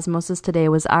for Cosmosis today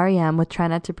was R.E.M. with Try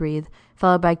Not to Breathe,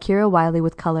 followed by Kira Wiley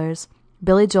with Colors,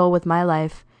 Billy Joel with My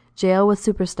Life, J.O. with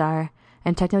Superstar,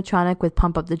 and Technotronic with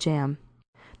Pump Up the Jam.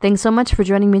 Thanks so much for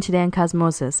joining me today on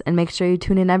Cosmosis, and make sure you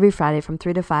tune in every Friday from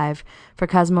 3 to 5 for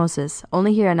Cosmosis,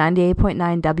 only here on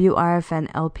 98.9 WRFN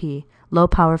LP, low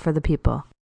power for the people.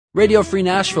 Radio Free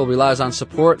Nashville relies on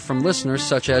support from listeners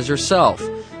such as yourself.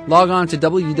 Log on to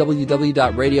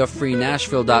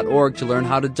www.radiofreenashville.org to learn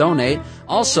how to donate.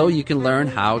 Also, you can learn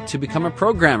how to become a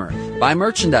programmer, buy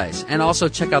merchandise, and also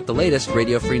check out the latest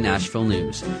Radio Free Nashville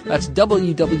news. That's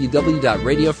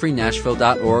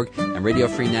www.radiofreenashville.org, and Radio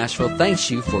Free Nashville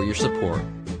thanks you for your support.